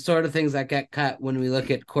feels like the sort of things that get cut when we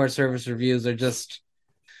look at core service reviews are just,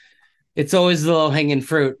 it's always the low hanging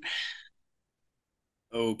fruit.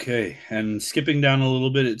 Okay. And skipping down a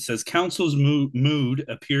little bit, it says council's mood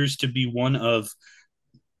appears to be one of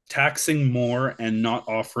taxing more and not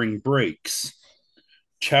offering breaks.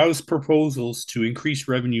 Chow's proposals to increase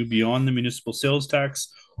revenue beyond the municipal sales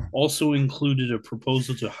tax also included a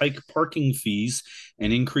proposal to hike parking fees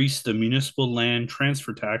and increase the municipal land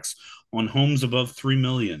transfer tax on homes above 3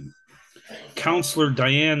 million. Councillor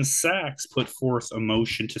Diane Sachs put forth a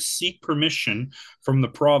motion to seek permission from the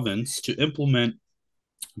province to implement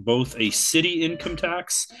both a city income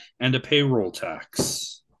tax and a payroll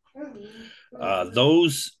tax.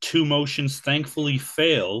 Those two motions thankfully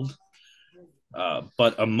failed,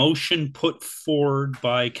 but a motion put forward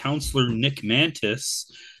by Councillor Nick Mantis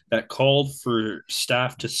that called for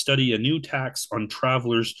staff to study a new tax on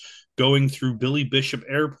travelers going through Billy Bishop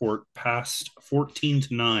Airport past 14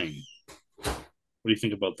 to 9. What do you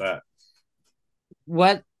think about that?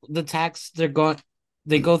 What the tax they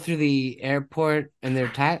go through the airport and their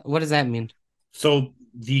tax, what does that mean? So,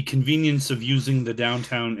 the convenience of using the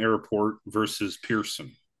downtown airport versus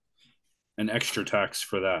Pearson, an extra tax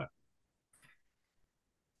for that.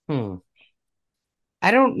 Hmm. I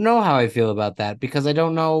don't know how I feel about that because I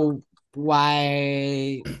don't know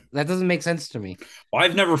why that doesn't make sense to me. Well,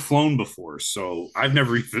 I've never flown before, so I've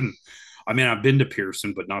never even. I mean, I've been to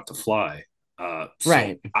Pearson, but not to fly. So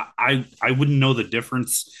Right. I wouldn't know the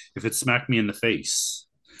difference if it smacked me in the face.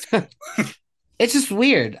 It's just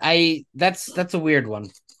weird. That's a weird one.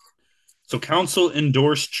 So council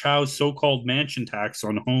endorsed Chow's so-called mansion tax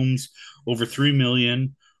on homes over 3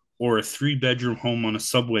 million or a three-bedroom home on a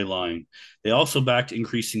subway line. They also backed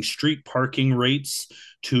increasing street parking rates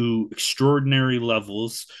to extraordinary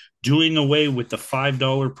levels, doing away with the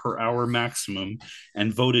 $5 per hour maximum,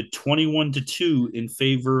 and voted 21 to 2 in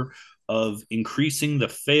favor of increasing the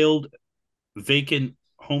failed vacant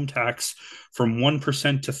home tax from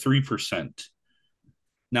 1% to 3%.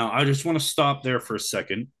 Now, I just want to stop there for a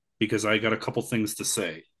second because I got a couple things to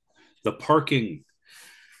say. The parking.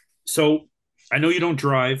 So I know you don't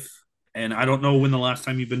drive, and I don't know when the last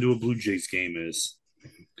time you've been to a Blue Jays game is.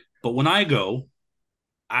 But when I go,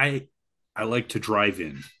 I I like to drive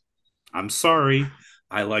in. I'm sorry,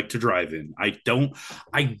 I like to drive in. I don't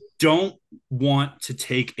want to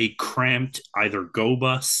take a cramped either go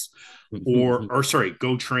bus or sorry,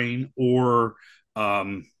 go train or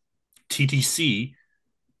um TTC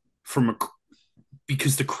from a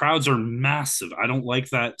because the crowds are massive. I don't like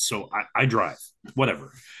that, so I drive.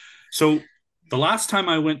 Whatever. So the last time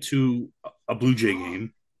I went to a Blue Jay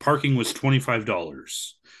game, parking was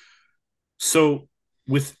 $25. So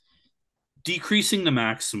with decreasing the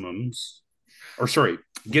maximums, or sorry,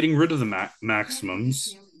 getting rid of the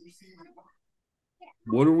maximums,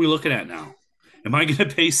 what are we looking at now? Am I going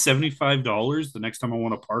to pay $75 the next time I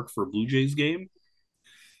want to park for a Blue Jays game?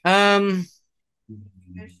 um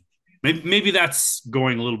Maybe that's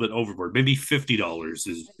going a little bit overboard. Maybe $50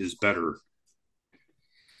 is better.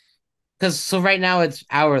 because so right now it's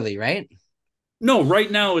hourly, right? No, right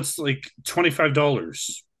now it's like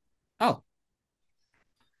 $25. Oh,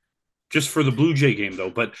 just for the Blue Jay game though.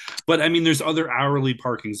 But I mean, there's other hourly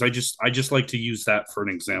parkings. I just like to use that for an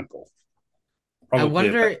example. I Probably a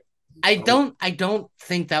wonder. bet. I don't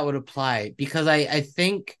think that would apply because I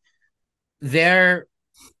think they're.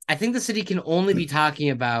 I think the city can only be talking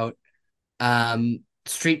about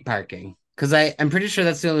street parking because I'm pretty sure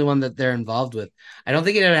that's the only one that they're involved with. I don't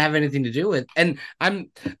think it would have anything to do with. And I'm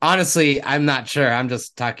not sure. I'm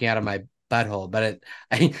just talking out of my butthole, but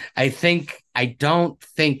I don't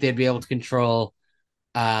think they'd be able to control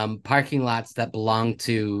parking lots that belong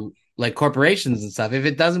to like corporations and stuff. If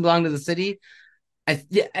it doesn't belong to the city, I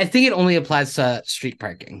think it only applies to street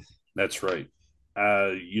parking. That's right.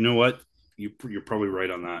 You know what? You're probably right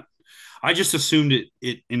on that. I just assumed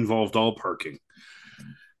it involved all parking.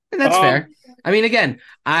 And that's Um, fair. I mean, again,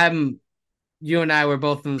 I'm you and I were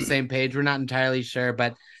both on the same page. We're not entirely sure,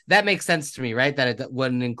 but that makes sense to me, right? That it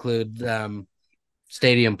wouldn't include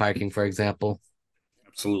stadium parking, for example.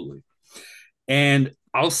 Absolutely. And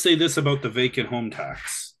I'll say this about the vacant home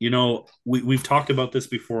tax. We've talked about this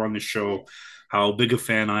before on the show, how big a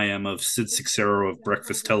fan I am of Sid Seixeiro of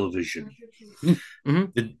Breakfast Television. Mm-hmm.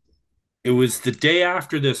 It, it was the day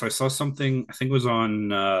after this, I saw something, I think it was on,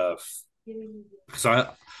 because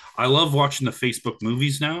I love watching the Facebook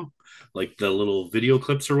movies now, like the little video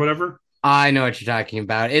clips or whatever. I know what you're talking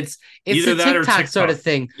about. It's the Either that or TikTok sort TikTok. of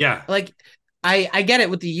thing. Yeah. Like I get it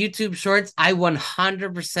with the YouTube shorts. I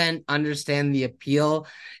 100% understand the appeal.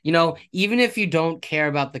 Even if you don't care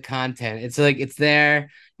about the content, it's like it's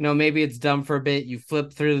there. Maybe it's dumb for a bit. You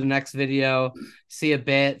flip through the next video, see a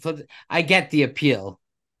bit. I get the appeal.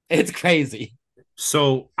 It's crazy.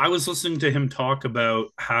 So I was listening to him talk about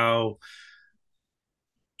how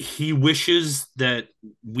he wishes that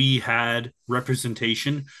we had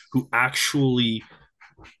representation who actually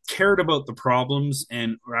cared about the problems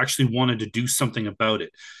and actually wanted to do something about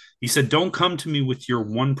it. He said, "Don't come to me with your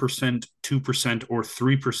 1%, 2%, or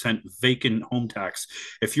 3% vacant home tax.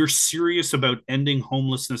 If you're serious about ending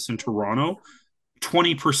homelessness in Toronto,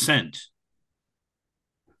 20%."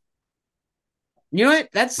 You know what?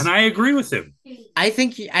 And I agree with him. I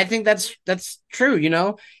think that's true.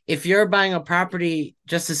 If you're buying a property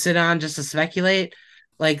just to sit on, just to speculate,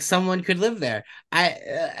 like someone could live there.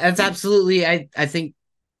 That's absolutely. I think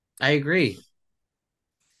I agree.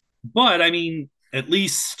 But I mean, at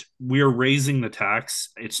least we're raising the tax.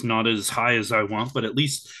 It's not as high as I want, but at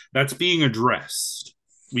least that's being addressed.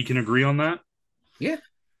 We can agree on that. Yeah.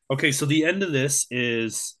 Okay, so the end of this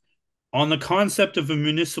is on the concept of a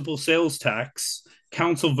municipal sales tax.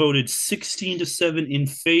 Council voted 16 to 7 in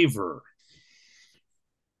favor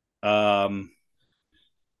um,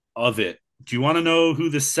 of it. Do you want to know who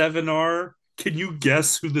the seven are? Can you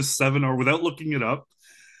guess who the seven are without looking it up?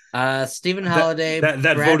 Stephen That Holiday, that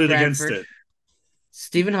Brad voted against Bradford, it.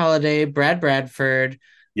 Stephen Holiday, Brad Bradford,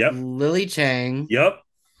 Yep. Lily Chang, Yep.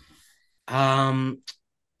 um,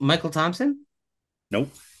 Michael Thompson. Nope.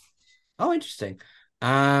 Oh, interesting.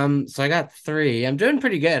 So I got three. I'm doing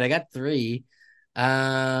pretty good. I got three.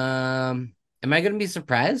 Am I gonna be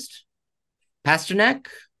surprised? Pasternak.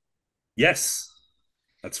 Yes.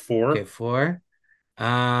 That's Okay, four. four.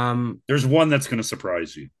 Um, There's one that's going to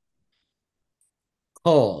surprise you.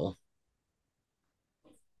 Cole.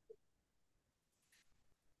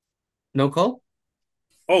 No Cole?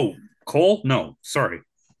 Oh, Cole? No, sorry.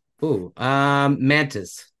 Ooh.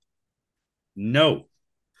 Mantis. No.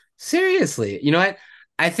 Seriously. You know what?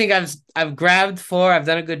 I think I've grabbed four. I've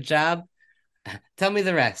done a good job. Tell me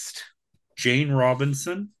the rest. Jane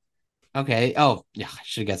Robinson, Okay. Oh, yeah, I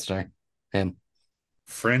should have guessed her. Him.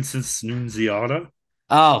 Francis Nunziata,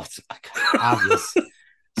 Oh, it's obvious.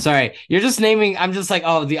 Sorry. You're just naming, I'm just like,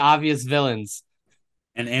 oh, the obvious villains.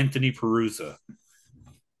 and Anthony Perusa.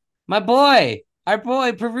 My boy, our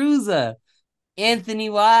boy Perusa, Anthony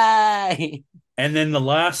Y. And then the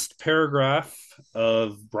last paragraph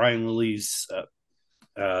of Brian Lilly's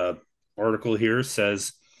article here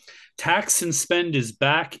says tax and spend is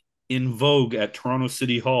back in vogue at Toronto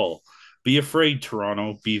City Hall. Be afraid,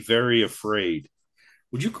 Toronto. Be very afraid.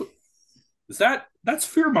 Would you? That's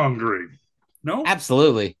fear mongering? No.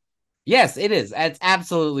 Absolutely. Yes, it is. It's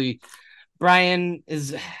absolutely. Brian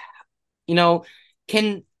is, you know,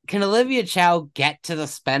 can Olivia Chow get to the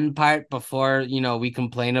spend part before, we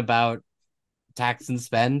complain about tax and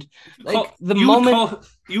spend? Like Call the moment,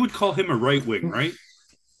 you would call him a right wing, right?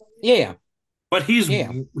 yeah, yeah, But he's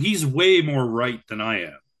yeah. he's way more right than I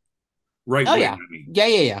am. Right Oh wing, yeah. I mean. Yeah,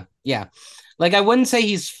 yeah, yeah. Yeah. Like I wouldn't say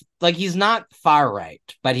he's not far right,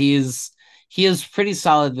 but he is pretty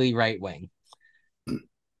solidly right wing.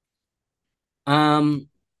 Um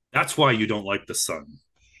That's why you don't like the Sun.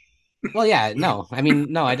 Well, yeah, no. I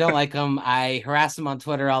mean, no, I don't like him. I harass him on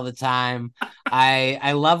Twitter all the time.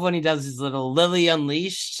 I love when he does his little Lily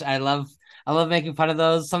Unleashed. I love making fun of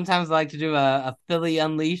those. Sometimes I like to do a Philly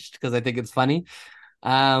Unleashed because I think it's funny.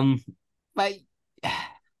 Um, but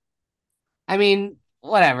I mean,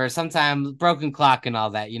 whatever. Sometimes broken clock and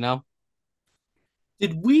all that, you know?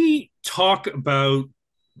 Did we talk about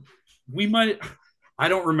we might I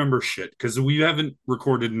don't remember shit because we haven't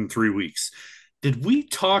recorded in 3 weeks. Did we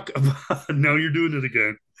talk about now you're doing it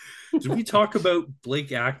again? Did we talk about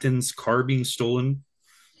Blake Acton's car being stolen?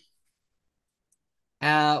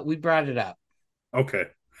 We brought it up. Okay.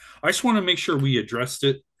 I just want to make sure we addressed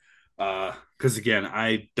it. Because again,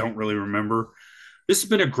 I don't really remember. This has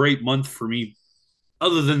been a great month for me,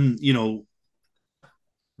 other than,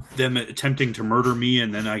 them attempting to murder me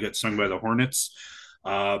and then I got stung by the hornets.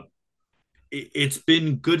 Uh it's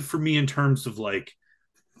been good for me in terms of like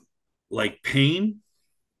pain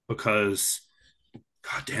because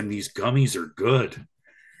god damn these gummies are good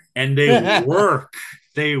and they work.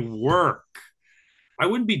 They work. I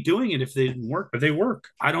wouldn't be doing it if they didn't work, but they work.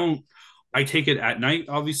 I take it at night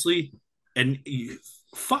obviously, and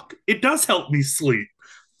fuck it does help me sleep.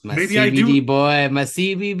 My Maybe I CBD do. boy, my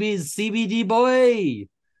CBD boy.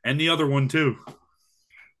 And the other one too.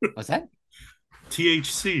 What's that?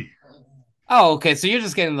 THC. Oh, okay. So you're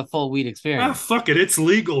just getting the full weed Ah, experience. fuck it, it's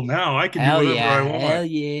legal now, I can do Hell whatever I yeah. want. Hell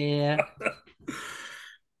yeah.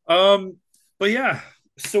 um but yeah,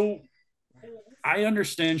 so I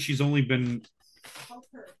understand she's only been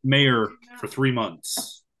mayor for 3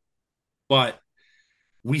 months, but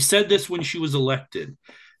we said this when she was elected.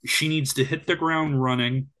 She needs to hit the ground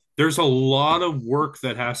running. There's a lot of work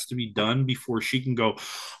that has to be done before she can go,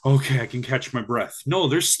 okay, I can catch my breath. No,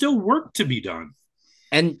 there's still work to be done.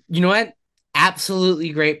 And you know what? Absolutely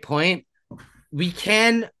great point. We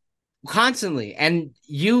can constantly. And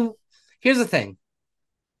here's the thing.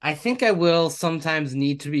 I think I will sometimes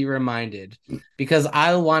need to be reminded because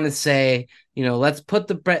I want to say, let's pump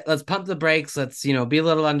the brakes, let's, be a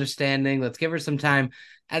little understanding, let's give her some time.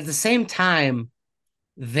 At the same time,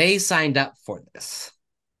 they signed up for this.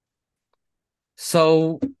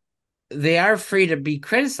 So they are free to be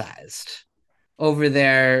criticized over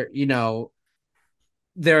their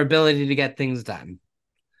ability to get things done.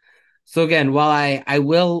 So again, while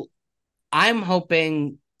I'm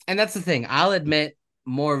hoping, and that's the thing, I'll admit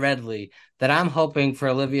more readily that I'm hoping for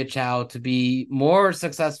Olivia Chow to be more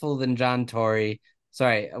successful than John Tory.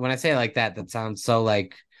 Sorry, when I say it like that, that sounds so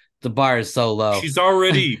like the bar is so low. She's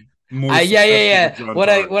already more Yeah, yeah, successful than yeah. John What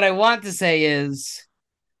Tory. I want to say is,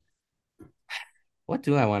 what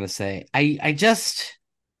do I want to say? I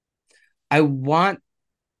want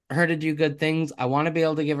her to do good things. I want to be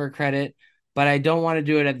able to give her credit, but I don't want to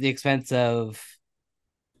do it at the expense of,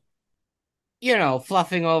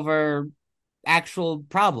 fluffing over actual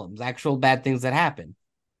problems, actual bad things that happen.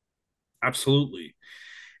 Absolutely.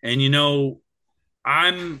 And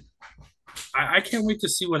I'm I can't wait to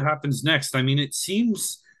see what happens next. I mean,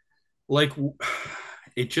 like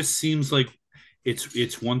it just seems like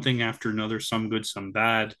it's one thing after another, some good, some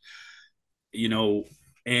bad, you know,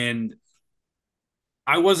 and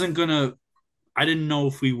I wasn't gonna I didn't know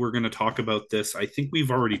if we were gonna talk about this. I think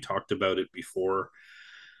we've already talked about it before,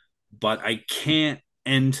 but I can't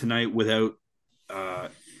end tonight without uh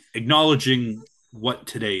acknowledging what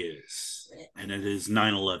today is. And it is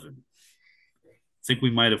 9/11. I think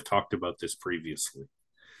we might have talked about this previously.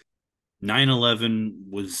 9/11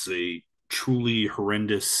 was a truly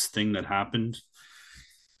horrendous thing that happened.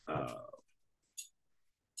 Uh,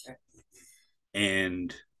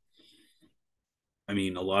 and I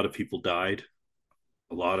mean, a lot of people died.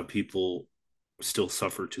 A lot of people still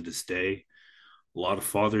suffer to this day. A lot of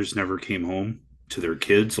fathers never came home to their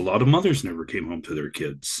kids. A lot of mothers never came home to their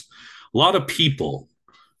kids. A lot of people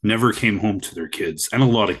never came home to their kids. And a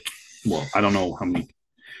lot of, well, I don't know how many.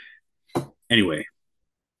 Anyway,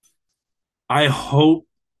 I hope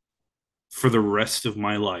for the rest of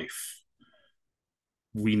my life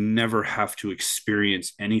we never have to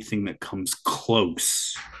experience anything that comes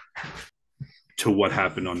close to what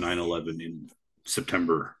happened on 9/11 in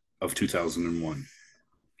September of 2001.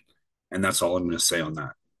 And that's all I'm going to say on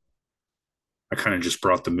that. I kind of just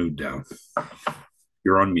brought the mood down.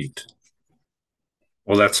 You're on mute.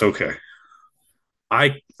 Well, that's okay.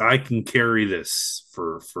 I can carry this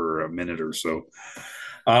for a minute or so.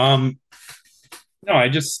 Um, no, I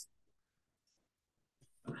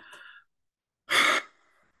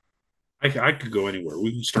could go anywhere.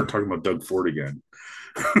 We can start talking about Doug Ford again.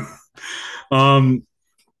 um,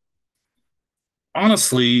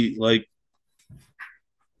 honestly, like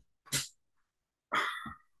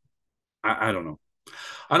I don't know.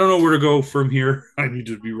 I don't know where to go from here. I need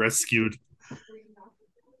to be rescued.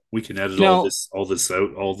 We can edit You know, all this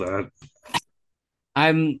out, all that.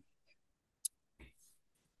 I'm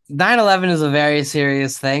 9/11 is a very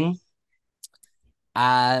serious thing.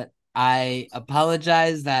 Uh, I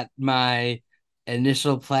apologize that my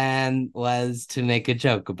initial plan was to make a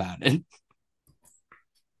joke about it.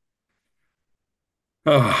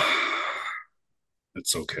 Oh,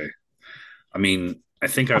 it's okay. I mean, I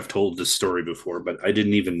think I've told this story before, but I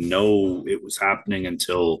didn't even know it was happening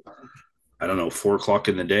until I don't know 4 o'clock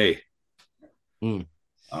in the day. Mm.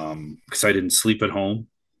 Because I didn't sleep at home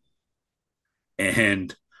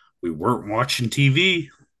and we weren't watching TV.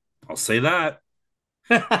 I'll say that.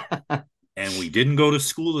 And we didn't go to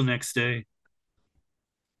school the next day.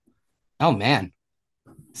 Oh man.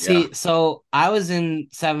 Yeah. See, so I was in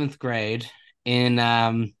seventh grade in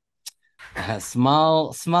a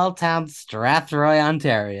small town Strathroy,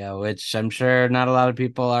 Ontario, which I'm sure not a lot of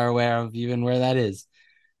people are aware of even where that is.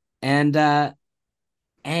 And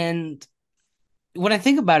and when I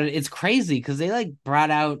think about it, it's crazy because they like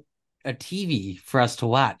brought out a TV for us to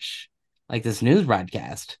watch, like this news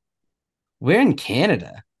broadcast. We're in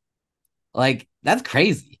Canada. Like, that's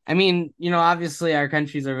crazy. I mean, obviously our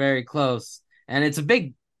countries are very close, and it's a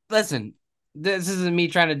big listen. This isn't me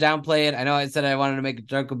trying to downplay it. I know I said I wanted to make a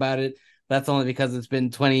joke about it. That's only because it's been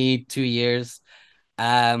 22 years.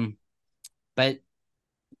 Um, but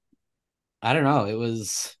I don't know.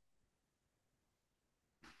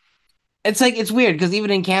 It's like it's weird because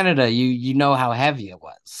even in Canada, you know how heavy it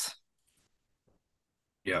was.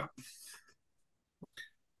 Yeah.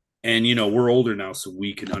 And, we're older now, so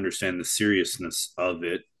we can understand the seriousness of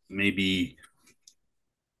it. Maybe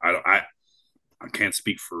I, I can't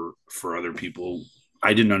speak for other people.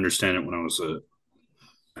 I didn't understand it when I was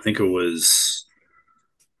I think it was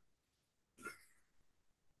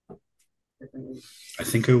I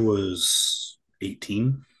think it was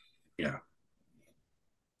 18. Yeah.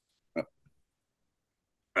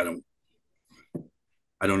 I don't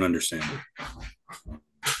I don't understand it.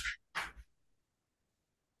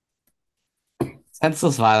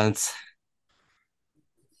 Senseless violence.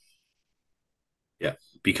 Yeah,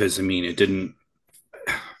 because I mean it didn't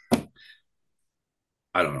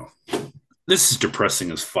I don't know. This is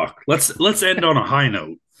depressing as fuck. Let's end on a high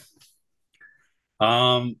note.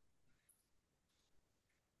 Um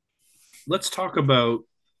let's talk about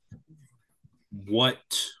what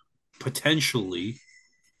potentially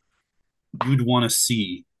you'd want to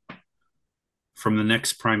see from the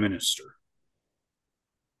next prime minister.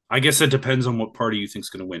 I guess it depends on what party you think is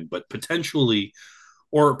going to win, but potentially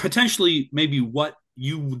maybe what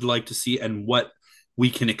you would like to see and what we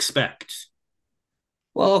can expect.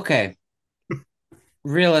 Well, okay.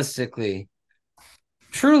 Realistically,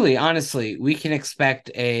 truly, honestly, we can expect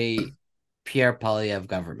a Pierre Polyev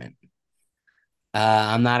government.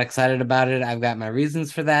 I'm not excited about it. I've got my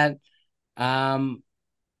reasons for that. Um,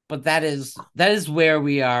 but that is where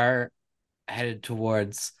we are headed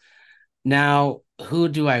towards. Now, who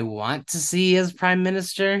do I want to see as prime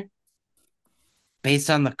minister? Based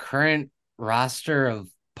on the current roster of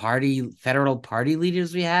federal party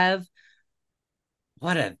leaders we have?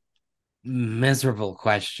 What a miserable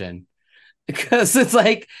question. Because it's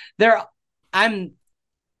like they're I'm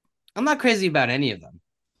I'm not crazy about any of them.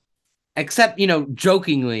 Except,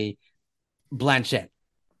 jokingly, Blanchett,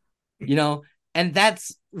 you know, and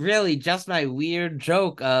that's really just my weird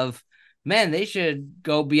joke of, man, they should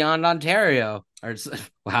go beyond Ontario. Or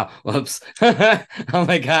wow, whoops. Oh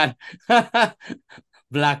my god.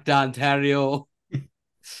 Black Ontario.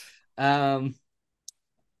 Um,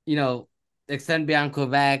 you know, extend beyond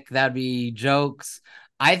Quebec, that'd be jokes.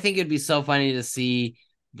 I think it'd be so funny to see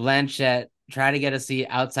Blanchett try to get a seat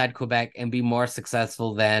outside Quebec and be more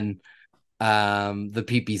successful than the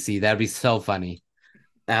PPC. That'd be so funny.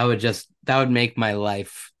 That would make my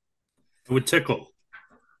life. It would tickle.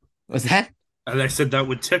 Was that? And I said that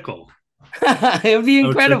would tickle. It would be That would tickle.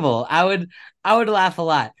 incredible. I would laugh a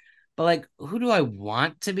lot. But like, who do I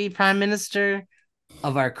want to be prime minister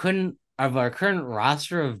of our current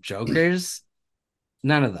roster of jokers?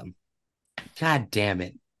 None of them. God damn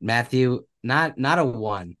it, Matthew. Not a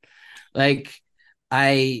one. Like,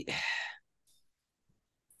 I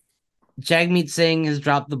Jagmeet Singh has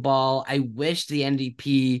dropped the ball. I wish the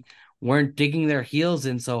NDP weren't digging their heels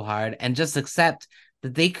in so hard and just accept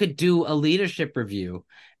that they could do a leadership review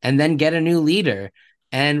and then get a new leader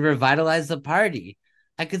and revitalize the party.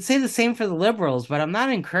 I could say the same for the Liberals, but I'm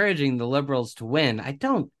not encouraging the Liberals to win. I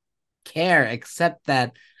don't care, except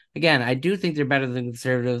that, again, I do think they're better than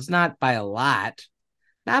Conservatives, not by a lot.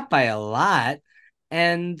 Not by a lot.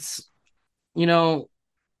 And, you know,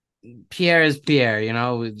 Pierre is Pierre,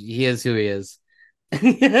 he is who he is.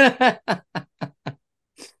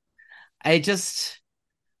 I just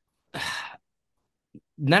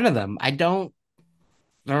none of them. I don't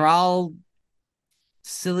they're all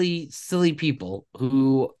silly people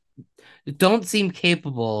who don't seem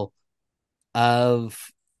capable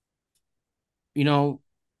of, you know,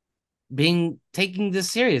 being taking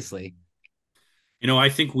this seriously. I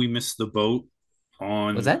think we missed the boat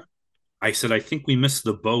Was on. that I said I think we missed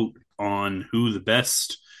the boat on who the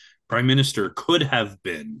best prime minister could have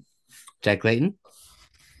been. Jack Layton?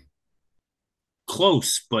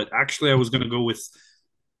 Close, but actually, I was going to go with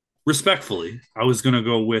respectfully. I was going to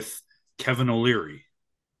go with Kevin O'Leary.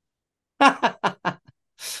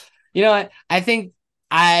 You know what? I think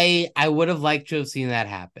I would have liked to have seen that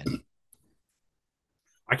happen.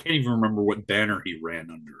 I can't even remember what banner he ran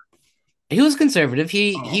under. He was conservative.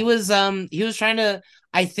 He Oh, was he was trying to,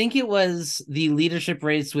 I think it was the leadership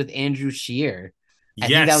race with Andrew Scheer. I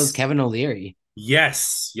think that was yes, Kevin O'Leary.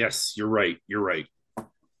 yes. You're right. You're right.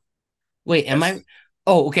 Wait, am I? Yes.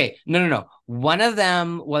 Oh, okay. No. One of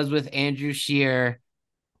them was with Andrew Scheer,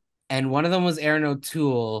 and one of them was Aaron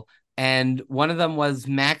O'Toole, and one of them was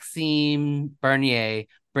Maxime Bernier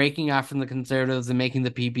breaking off from the Conservatives and making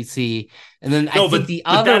the PPC. And then I No, think but the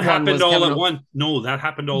but other that one happened was all Kevin. at once. No, that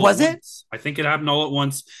happened all at Was it? once. I think it happened all at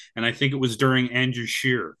once, and I think it was during Andrew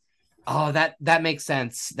Shear. Oh, that makes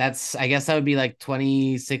sense. That's I guess that would be like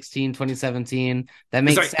 2016, 2017. That Because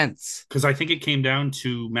makes I sense. because I think it came down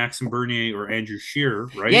to Maxim Bernier or Andrew Shear,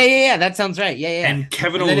 Yeah, right? yeah, yeah. That sounds right. Yeah. And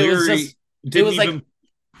Kevin And then O'Leary it didn't was like even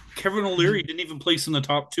Kevin O'Leary didn't even place in the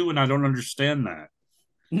top two, and I don't understand that.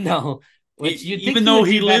 no, which you'd think Even he though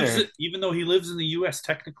would do better. he lives in the U.S.,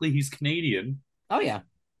 technically he's Canadian. Oh yeah.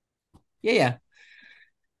 Yeah, yeah.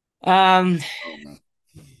 Oh no.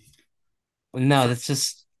 No, For, that's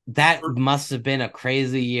just that for must have been a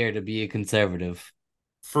crazy year to be a conservative.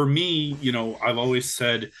 for me, I've always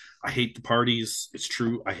said I hate the parties. It's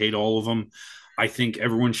true. I hate all of them. I think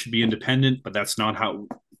everyone should be independent, but that's not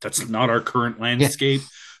our current Yeah. landscape.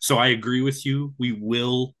 So I agree with you. We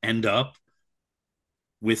will end up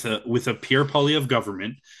with a Pierre Poilievre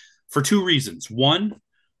government for two reasons. One,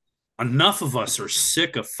 enough of us are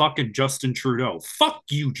sick of fucking Justin Trudeau. Fuck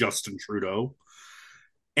you, Justin Trudeau.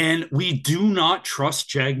 And we do not trust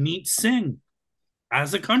Jagmeet Singh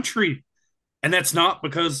as a country. And that's not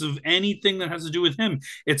because of anything that has to do with him.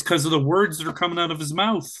 It's because of the words that are coming out of his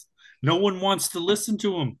mouth. No one wants to listen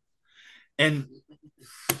to him. And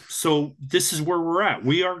so this is where we're at.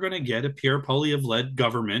 We are going to get a Pierre Poilievre led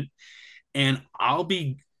government. And I'll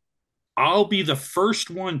be the first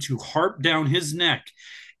one to harp down his neck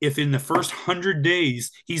if in the first 100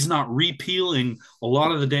 days he's not repealing a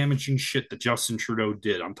lot of the damaging shit that Justin Trudeau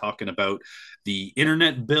did. I'm talking about the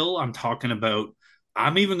internet bill.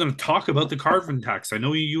 I'm even going to talk about the carbon tax. I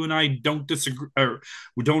know you and I don't disagree or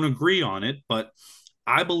we don't agree on it, but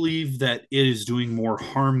I believe that it is doing more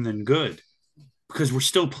harm than good because we're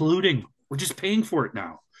still polluting. We're just paying for it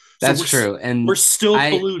now. So That's we're true. we're And still I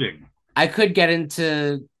polluting. I could get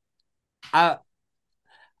into uh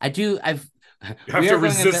I do I've You have we to are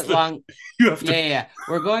going a bit resist the long. you have Yeah, to yeah, yeah.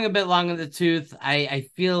 We're going a bit long in the tooth. I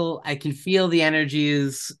can feel the energy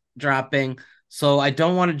is dropping, so I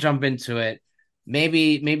don't want to jump into it.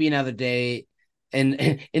 Maybe another day.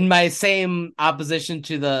 And in my same opposition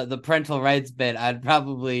to the parental rights bit, I'd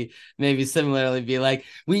probably maybe similarly be like,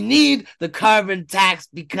 we need the carbon tax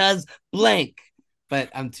because blank. But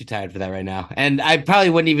I'm too tired for that right now. And I probably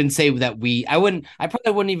wouldn't even say that I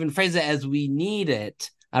probably wouldn't even phrase it as we need it.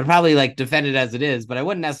 I'd probably like defend it as it is, but I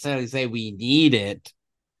wouldn't necessarily say we need it.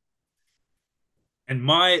 And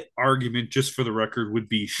my argument, just for the record, would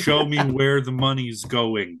be show me where the money's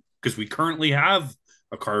going because we currently have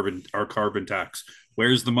our carbon tax.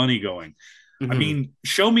 Where's the money going? I Mm-hmm. mean,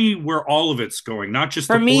 show me where all of it's going, not just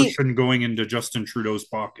For the me, portion going into Justin Trudeau's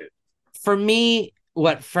pocket. for me,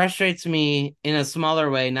 what frustrates me in a smaller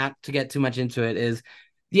way, not to get too much into it, is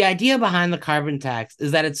the idea behind the carbon tax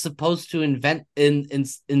is that it's supposed to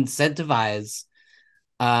incentivize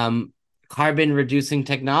um, carbon reducing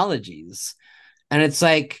technologies, and it's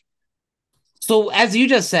like, so as you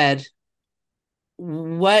just said,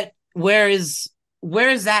 what where is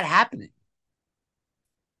that happening?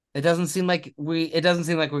 It doesn't seem like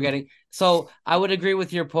we're getting, so I would agree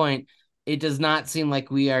with your point. It does not seem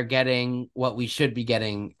like we are getting what we should be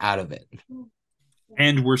getting out of it.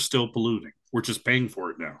 And we're still polluting. We're just paying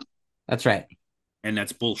for it now. That's right. And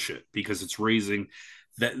that's bullshit because it's raising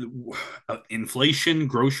that inflation,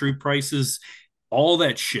 grocery prices, all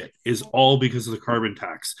that shit is all because of the carbon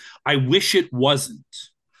tax. I wish it wasn't.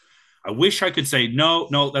 I wish I could say no,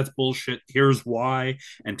 no, that's bullshit. Here's why,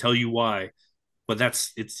 and tell you why. But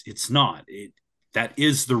it's not. That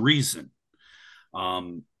is the reason.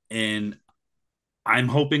 And I'm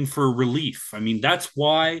hoping for relief. I mean, that's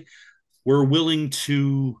why we're willing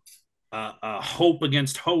to hope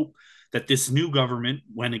against hope that this new government,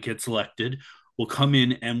 when it gets elected, will come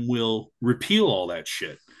in and will repeal all that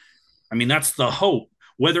shit. I mean, that's the hope.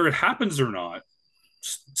 Whether it happens or not,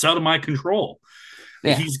 it's out of my control.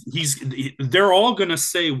 Yeah. They're all going to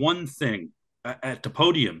say one thing at the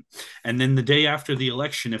podium, and then the day after the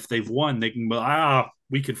election, if they've won, they can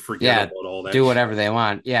we could forget Yeah. about all that Do shit. whatever they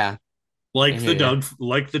want. Yeah. I hear you.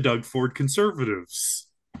 Like the Doug Ford conservatives.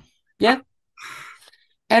 Yeah.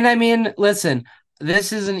 And I mean, listen,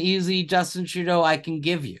 this is an easy Justin Trudeau I can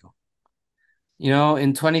give you.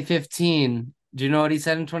 In 2015, do you know what he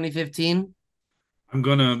said in 2015? I'm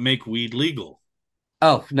gonna make weed legal.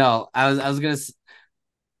 Oh, no. I was going to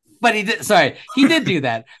but he did. Sorry, he did do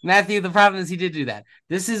that, Matthew. The problem is he did do that.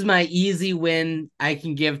 This is my easy win I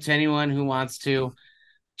can give to anyone who wants to.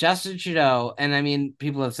 Justin Trudeau, and I mean,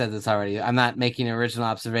 people have said this already. I'm not making an original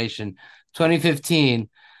observation. 2015,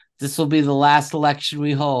 this will be the last election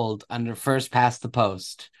we hold under first past the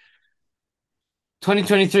post.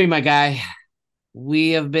 2023, my guy,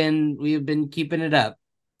 we have been keeping it up.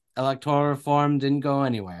 Electoral reform didn't go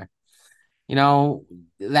anywhere.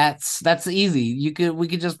 That's easy. We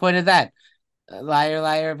could just point at that. Liar,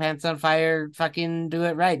 liar, pants on fire. Fucking do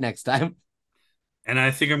it right next time. And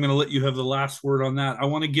I think I'm going to let you have the last word on that. I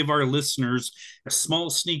want to give our listeners a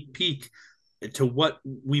small sneak peek to what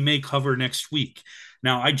we may cover next week.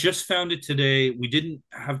 Now, I just found it today. We didn't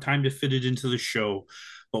have time to fit it into the show,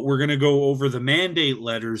 but we're going to go over the mandate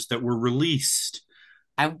letters that were released.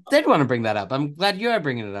 I did want to bring that up. I'm glad you are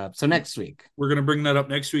bringing it up. So next week. We're going to bring that up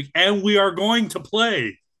next week. And we are going to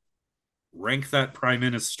play Rank That Prime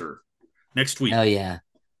Minister next week. Hell yeah.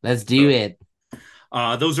 Let's do it.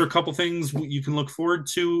 Those are a couple things you can look forward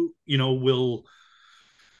to. We'll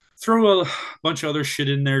throw a bunch of other shit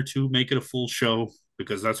in there to make it a full show,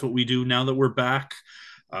 because that's what we do now that we're back.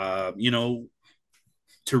 To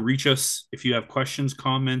reach us, if you have questions,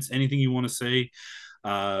 comments, anything you want to say,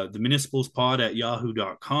 the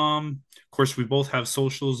municipalspod@yahoo.com. Of course, we both have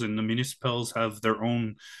socials, and the municipals have their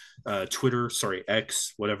own Twitter,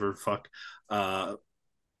 X, whatever, fuck.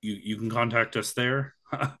 You can contact us there.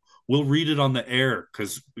 We'll read it on the air,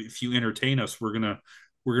 because if you entertain us, we're gonna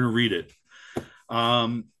read it.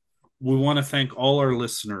 We want to thank all our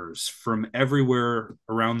listeners from everywhere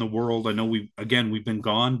around the world. I know we've been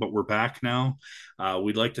gone, but we're back now.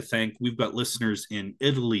 We'd like to thank, we've got listeners in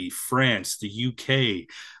Italy, France, the UK,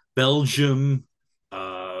 Belgium,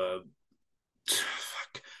 El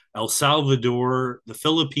Salvador, the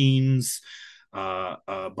Philippines,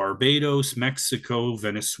 Barbados, Mexico,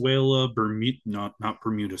 Venezuela, Bermuda, not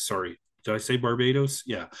Bermuda, sorry. Did I say Barbados?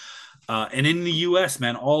 Yeah. And in the US,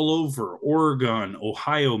 man, all over Oregon,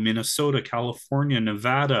 Ohio, Minnesota, California,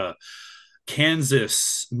 Nevada,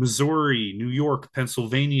 Kansas, Missouri, New York,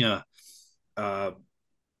 Pennsylvania,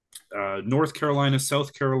 North Carolina,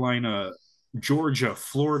 South Carolina, Georgia,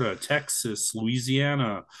 Florida, Texas,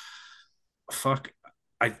 Louisiana. Fuck.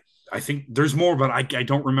 I think there's more, but I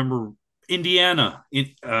don't remember. Indiana.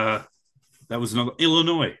 That was another.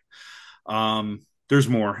 Illinois. There's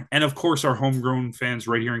more. And of course, our homegrown fans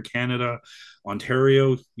right here in Canada,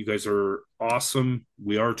 Ontario. You guys are awesome.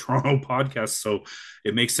 We are a Toronto podcast, so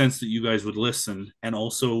it makes sense that you guys would listen. And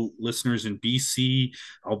also listeners in BC,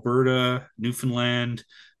 Alberta, Newfoundland,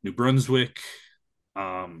 New Brunswick.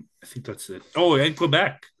 I think that's it. Oh, and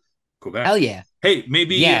Quebec. Hell yeah. Hey,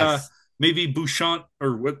 maybe yes. Maybe Bouchant,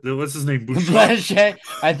 or what's his name? Bouchant. Blanchet.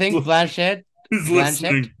 I think Blanchet is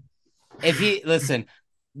listening. If he listen,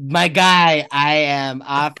 my guy, I am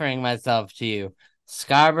offering myself to you.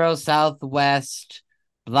 Scarborough Southwest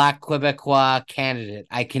Black Quebecois candidate.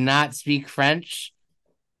 I cannot speak French.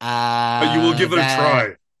 But you will give it a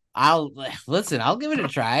try. I'll give it a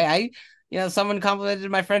try. Someone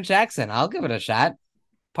complimented my French accent. I'll give it a shot.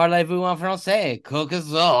 Parlez-vous en français?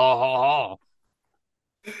 Coca-Cola.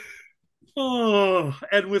 Oh,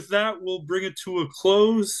 and with that, we'll bring it to a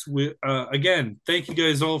close. Again, thank you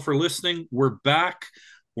guys all for listening. We're back.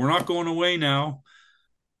 We're not going away now.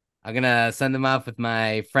 I'm gonna send them off with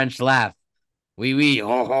my French laugh. Oui, oui. Ho,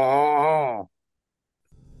 ho, ho.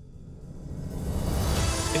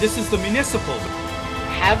 This is the municipal.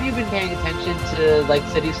 Have you been paying attention to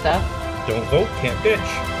city stuff? Don't vote, can't bitch.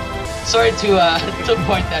 Sorry to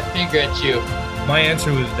point that finger at you. My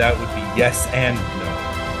answer to that would be yes and no.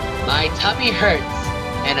 My tummy hurts,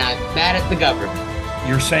 and I'm mad at the government.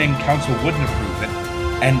 You're saying council wouldn't approve it?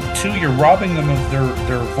 and two, you're robbing them of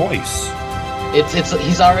their voice.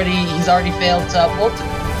 He's already failed to uphold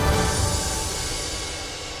it.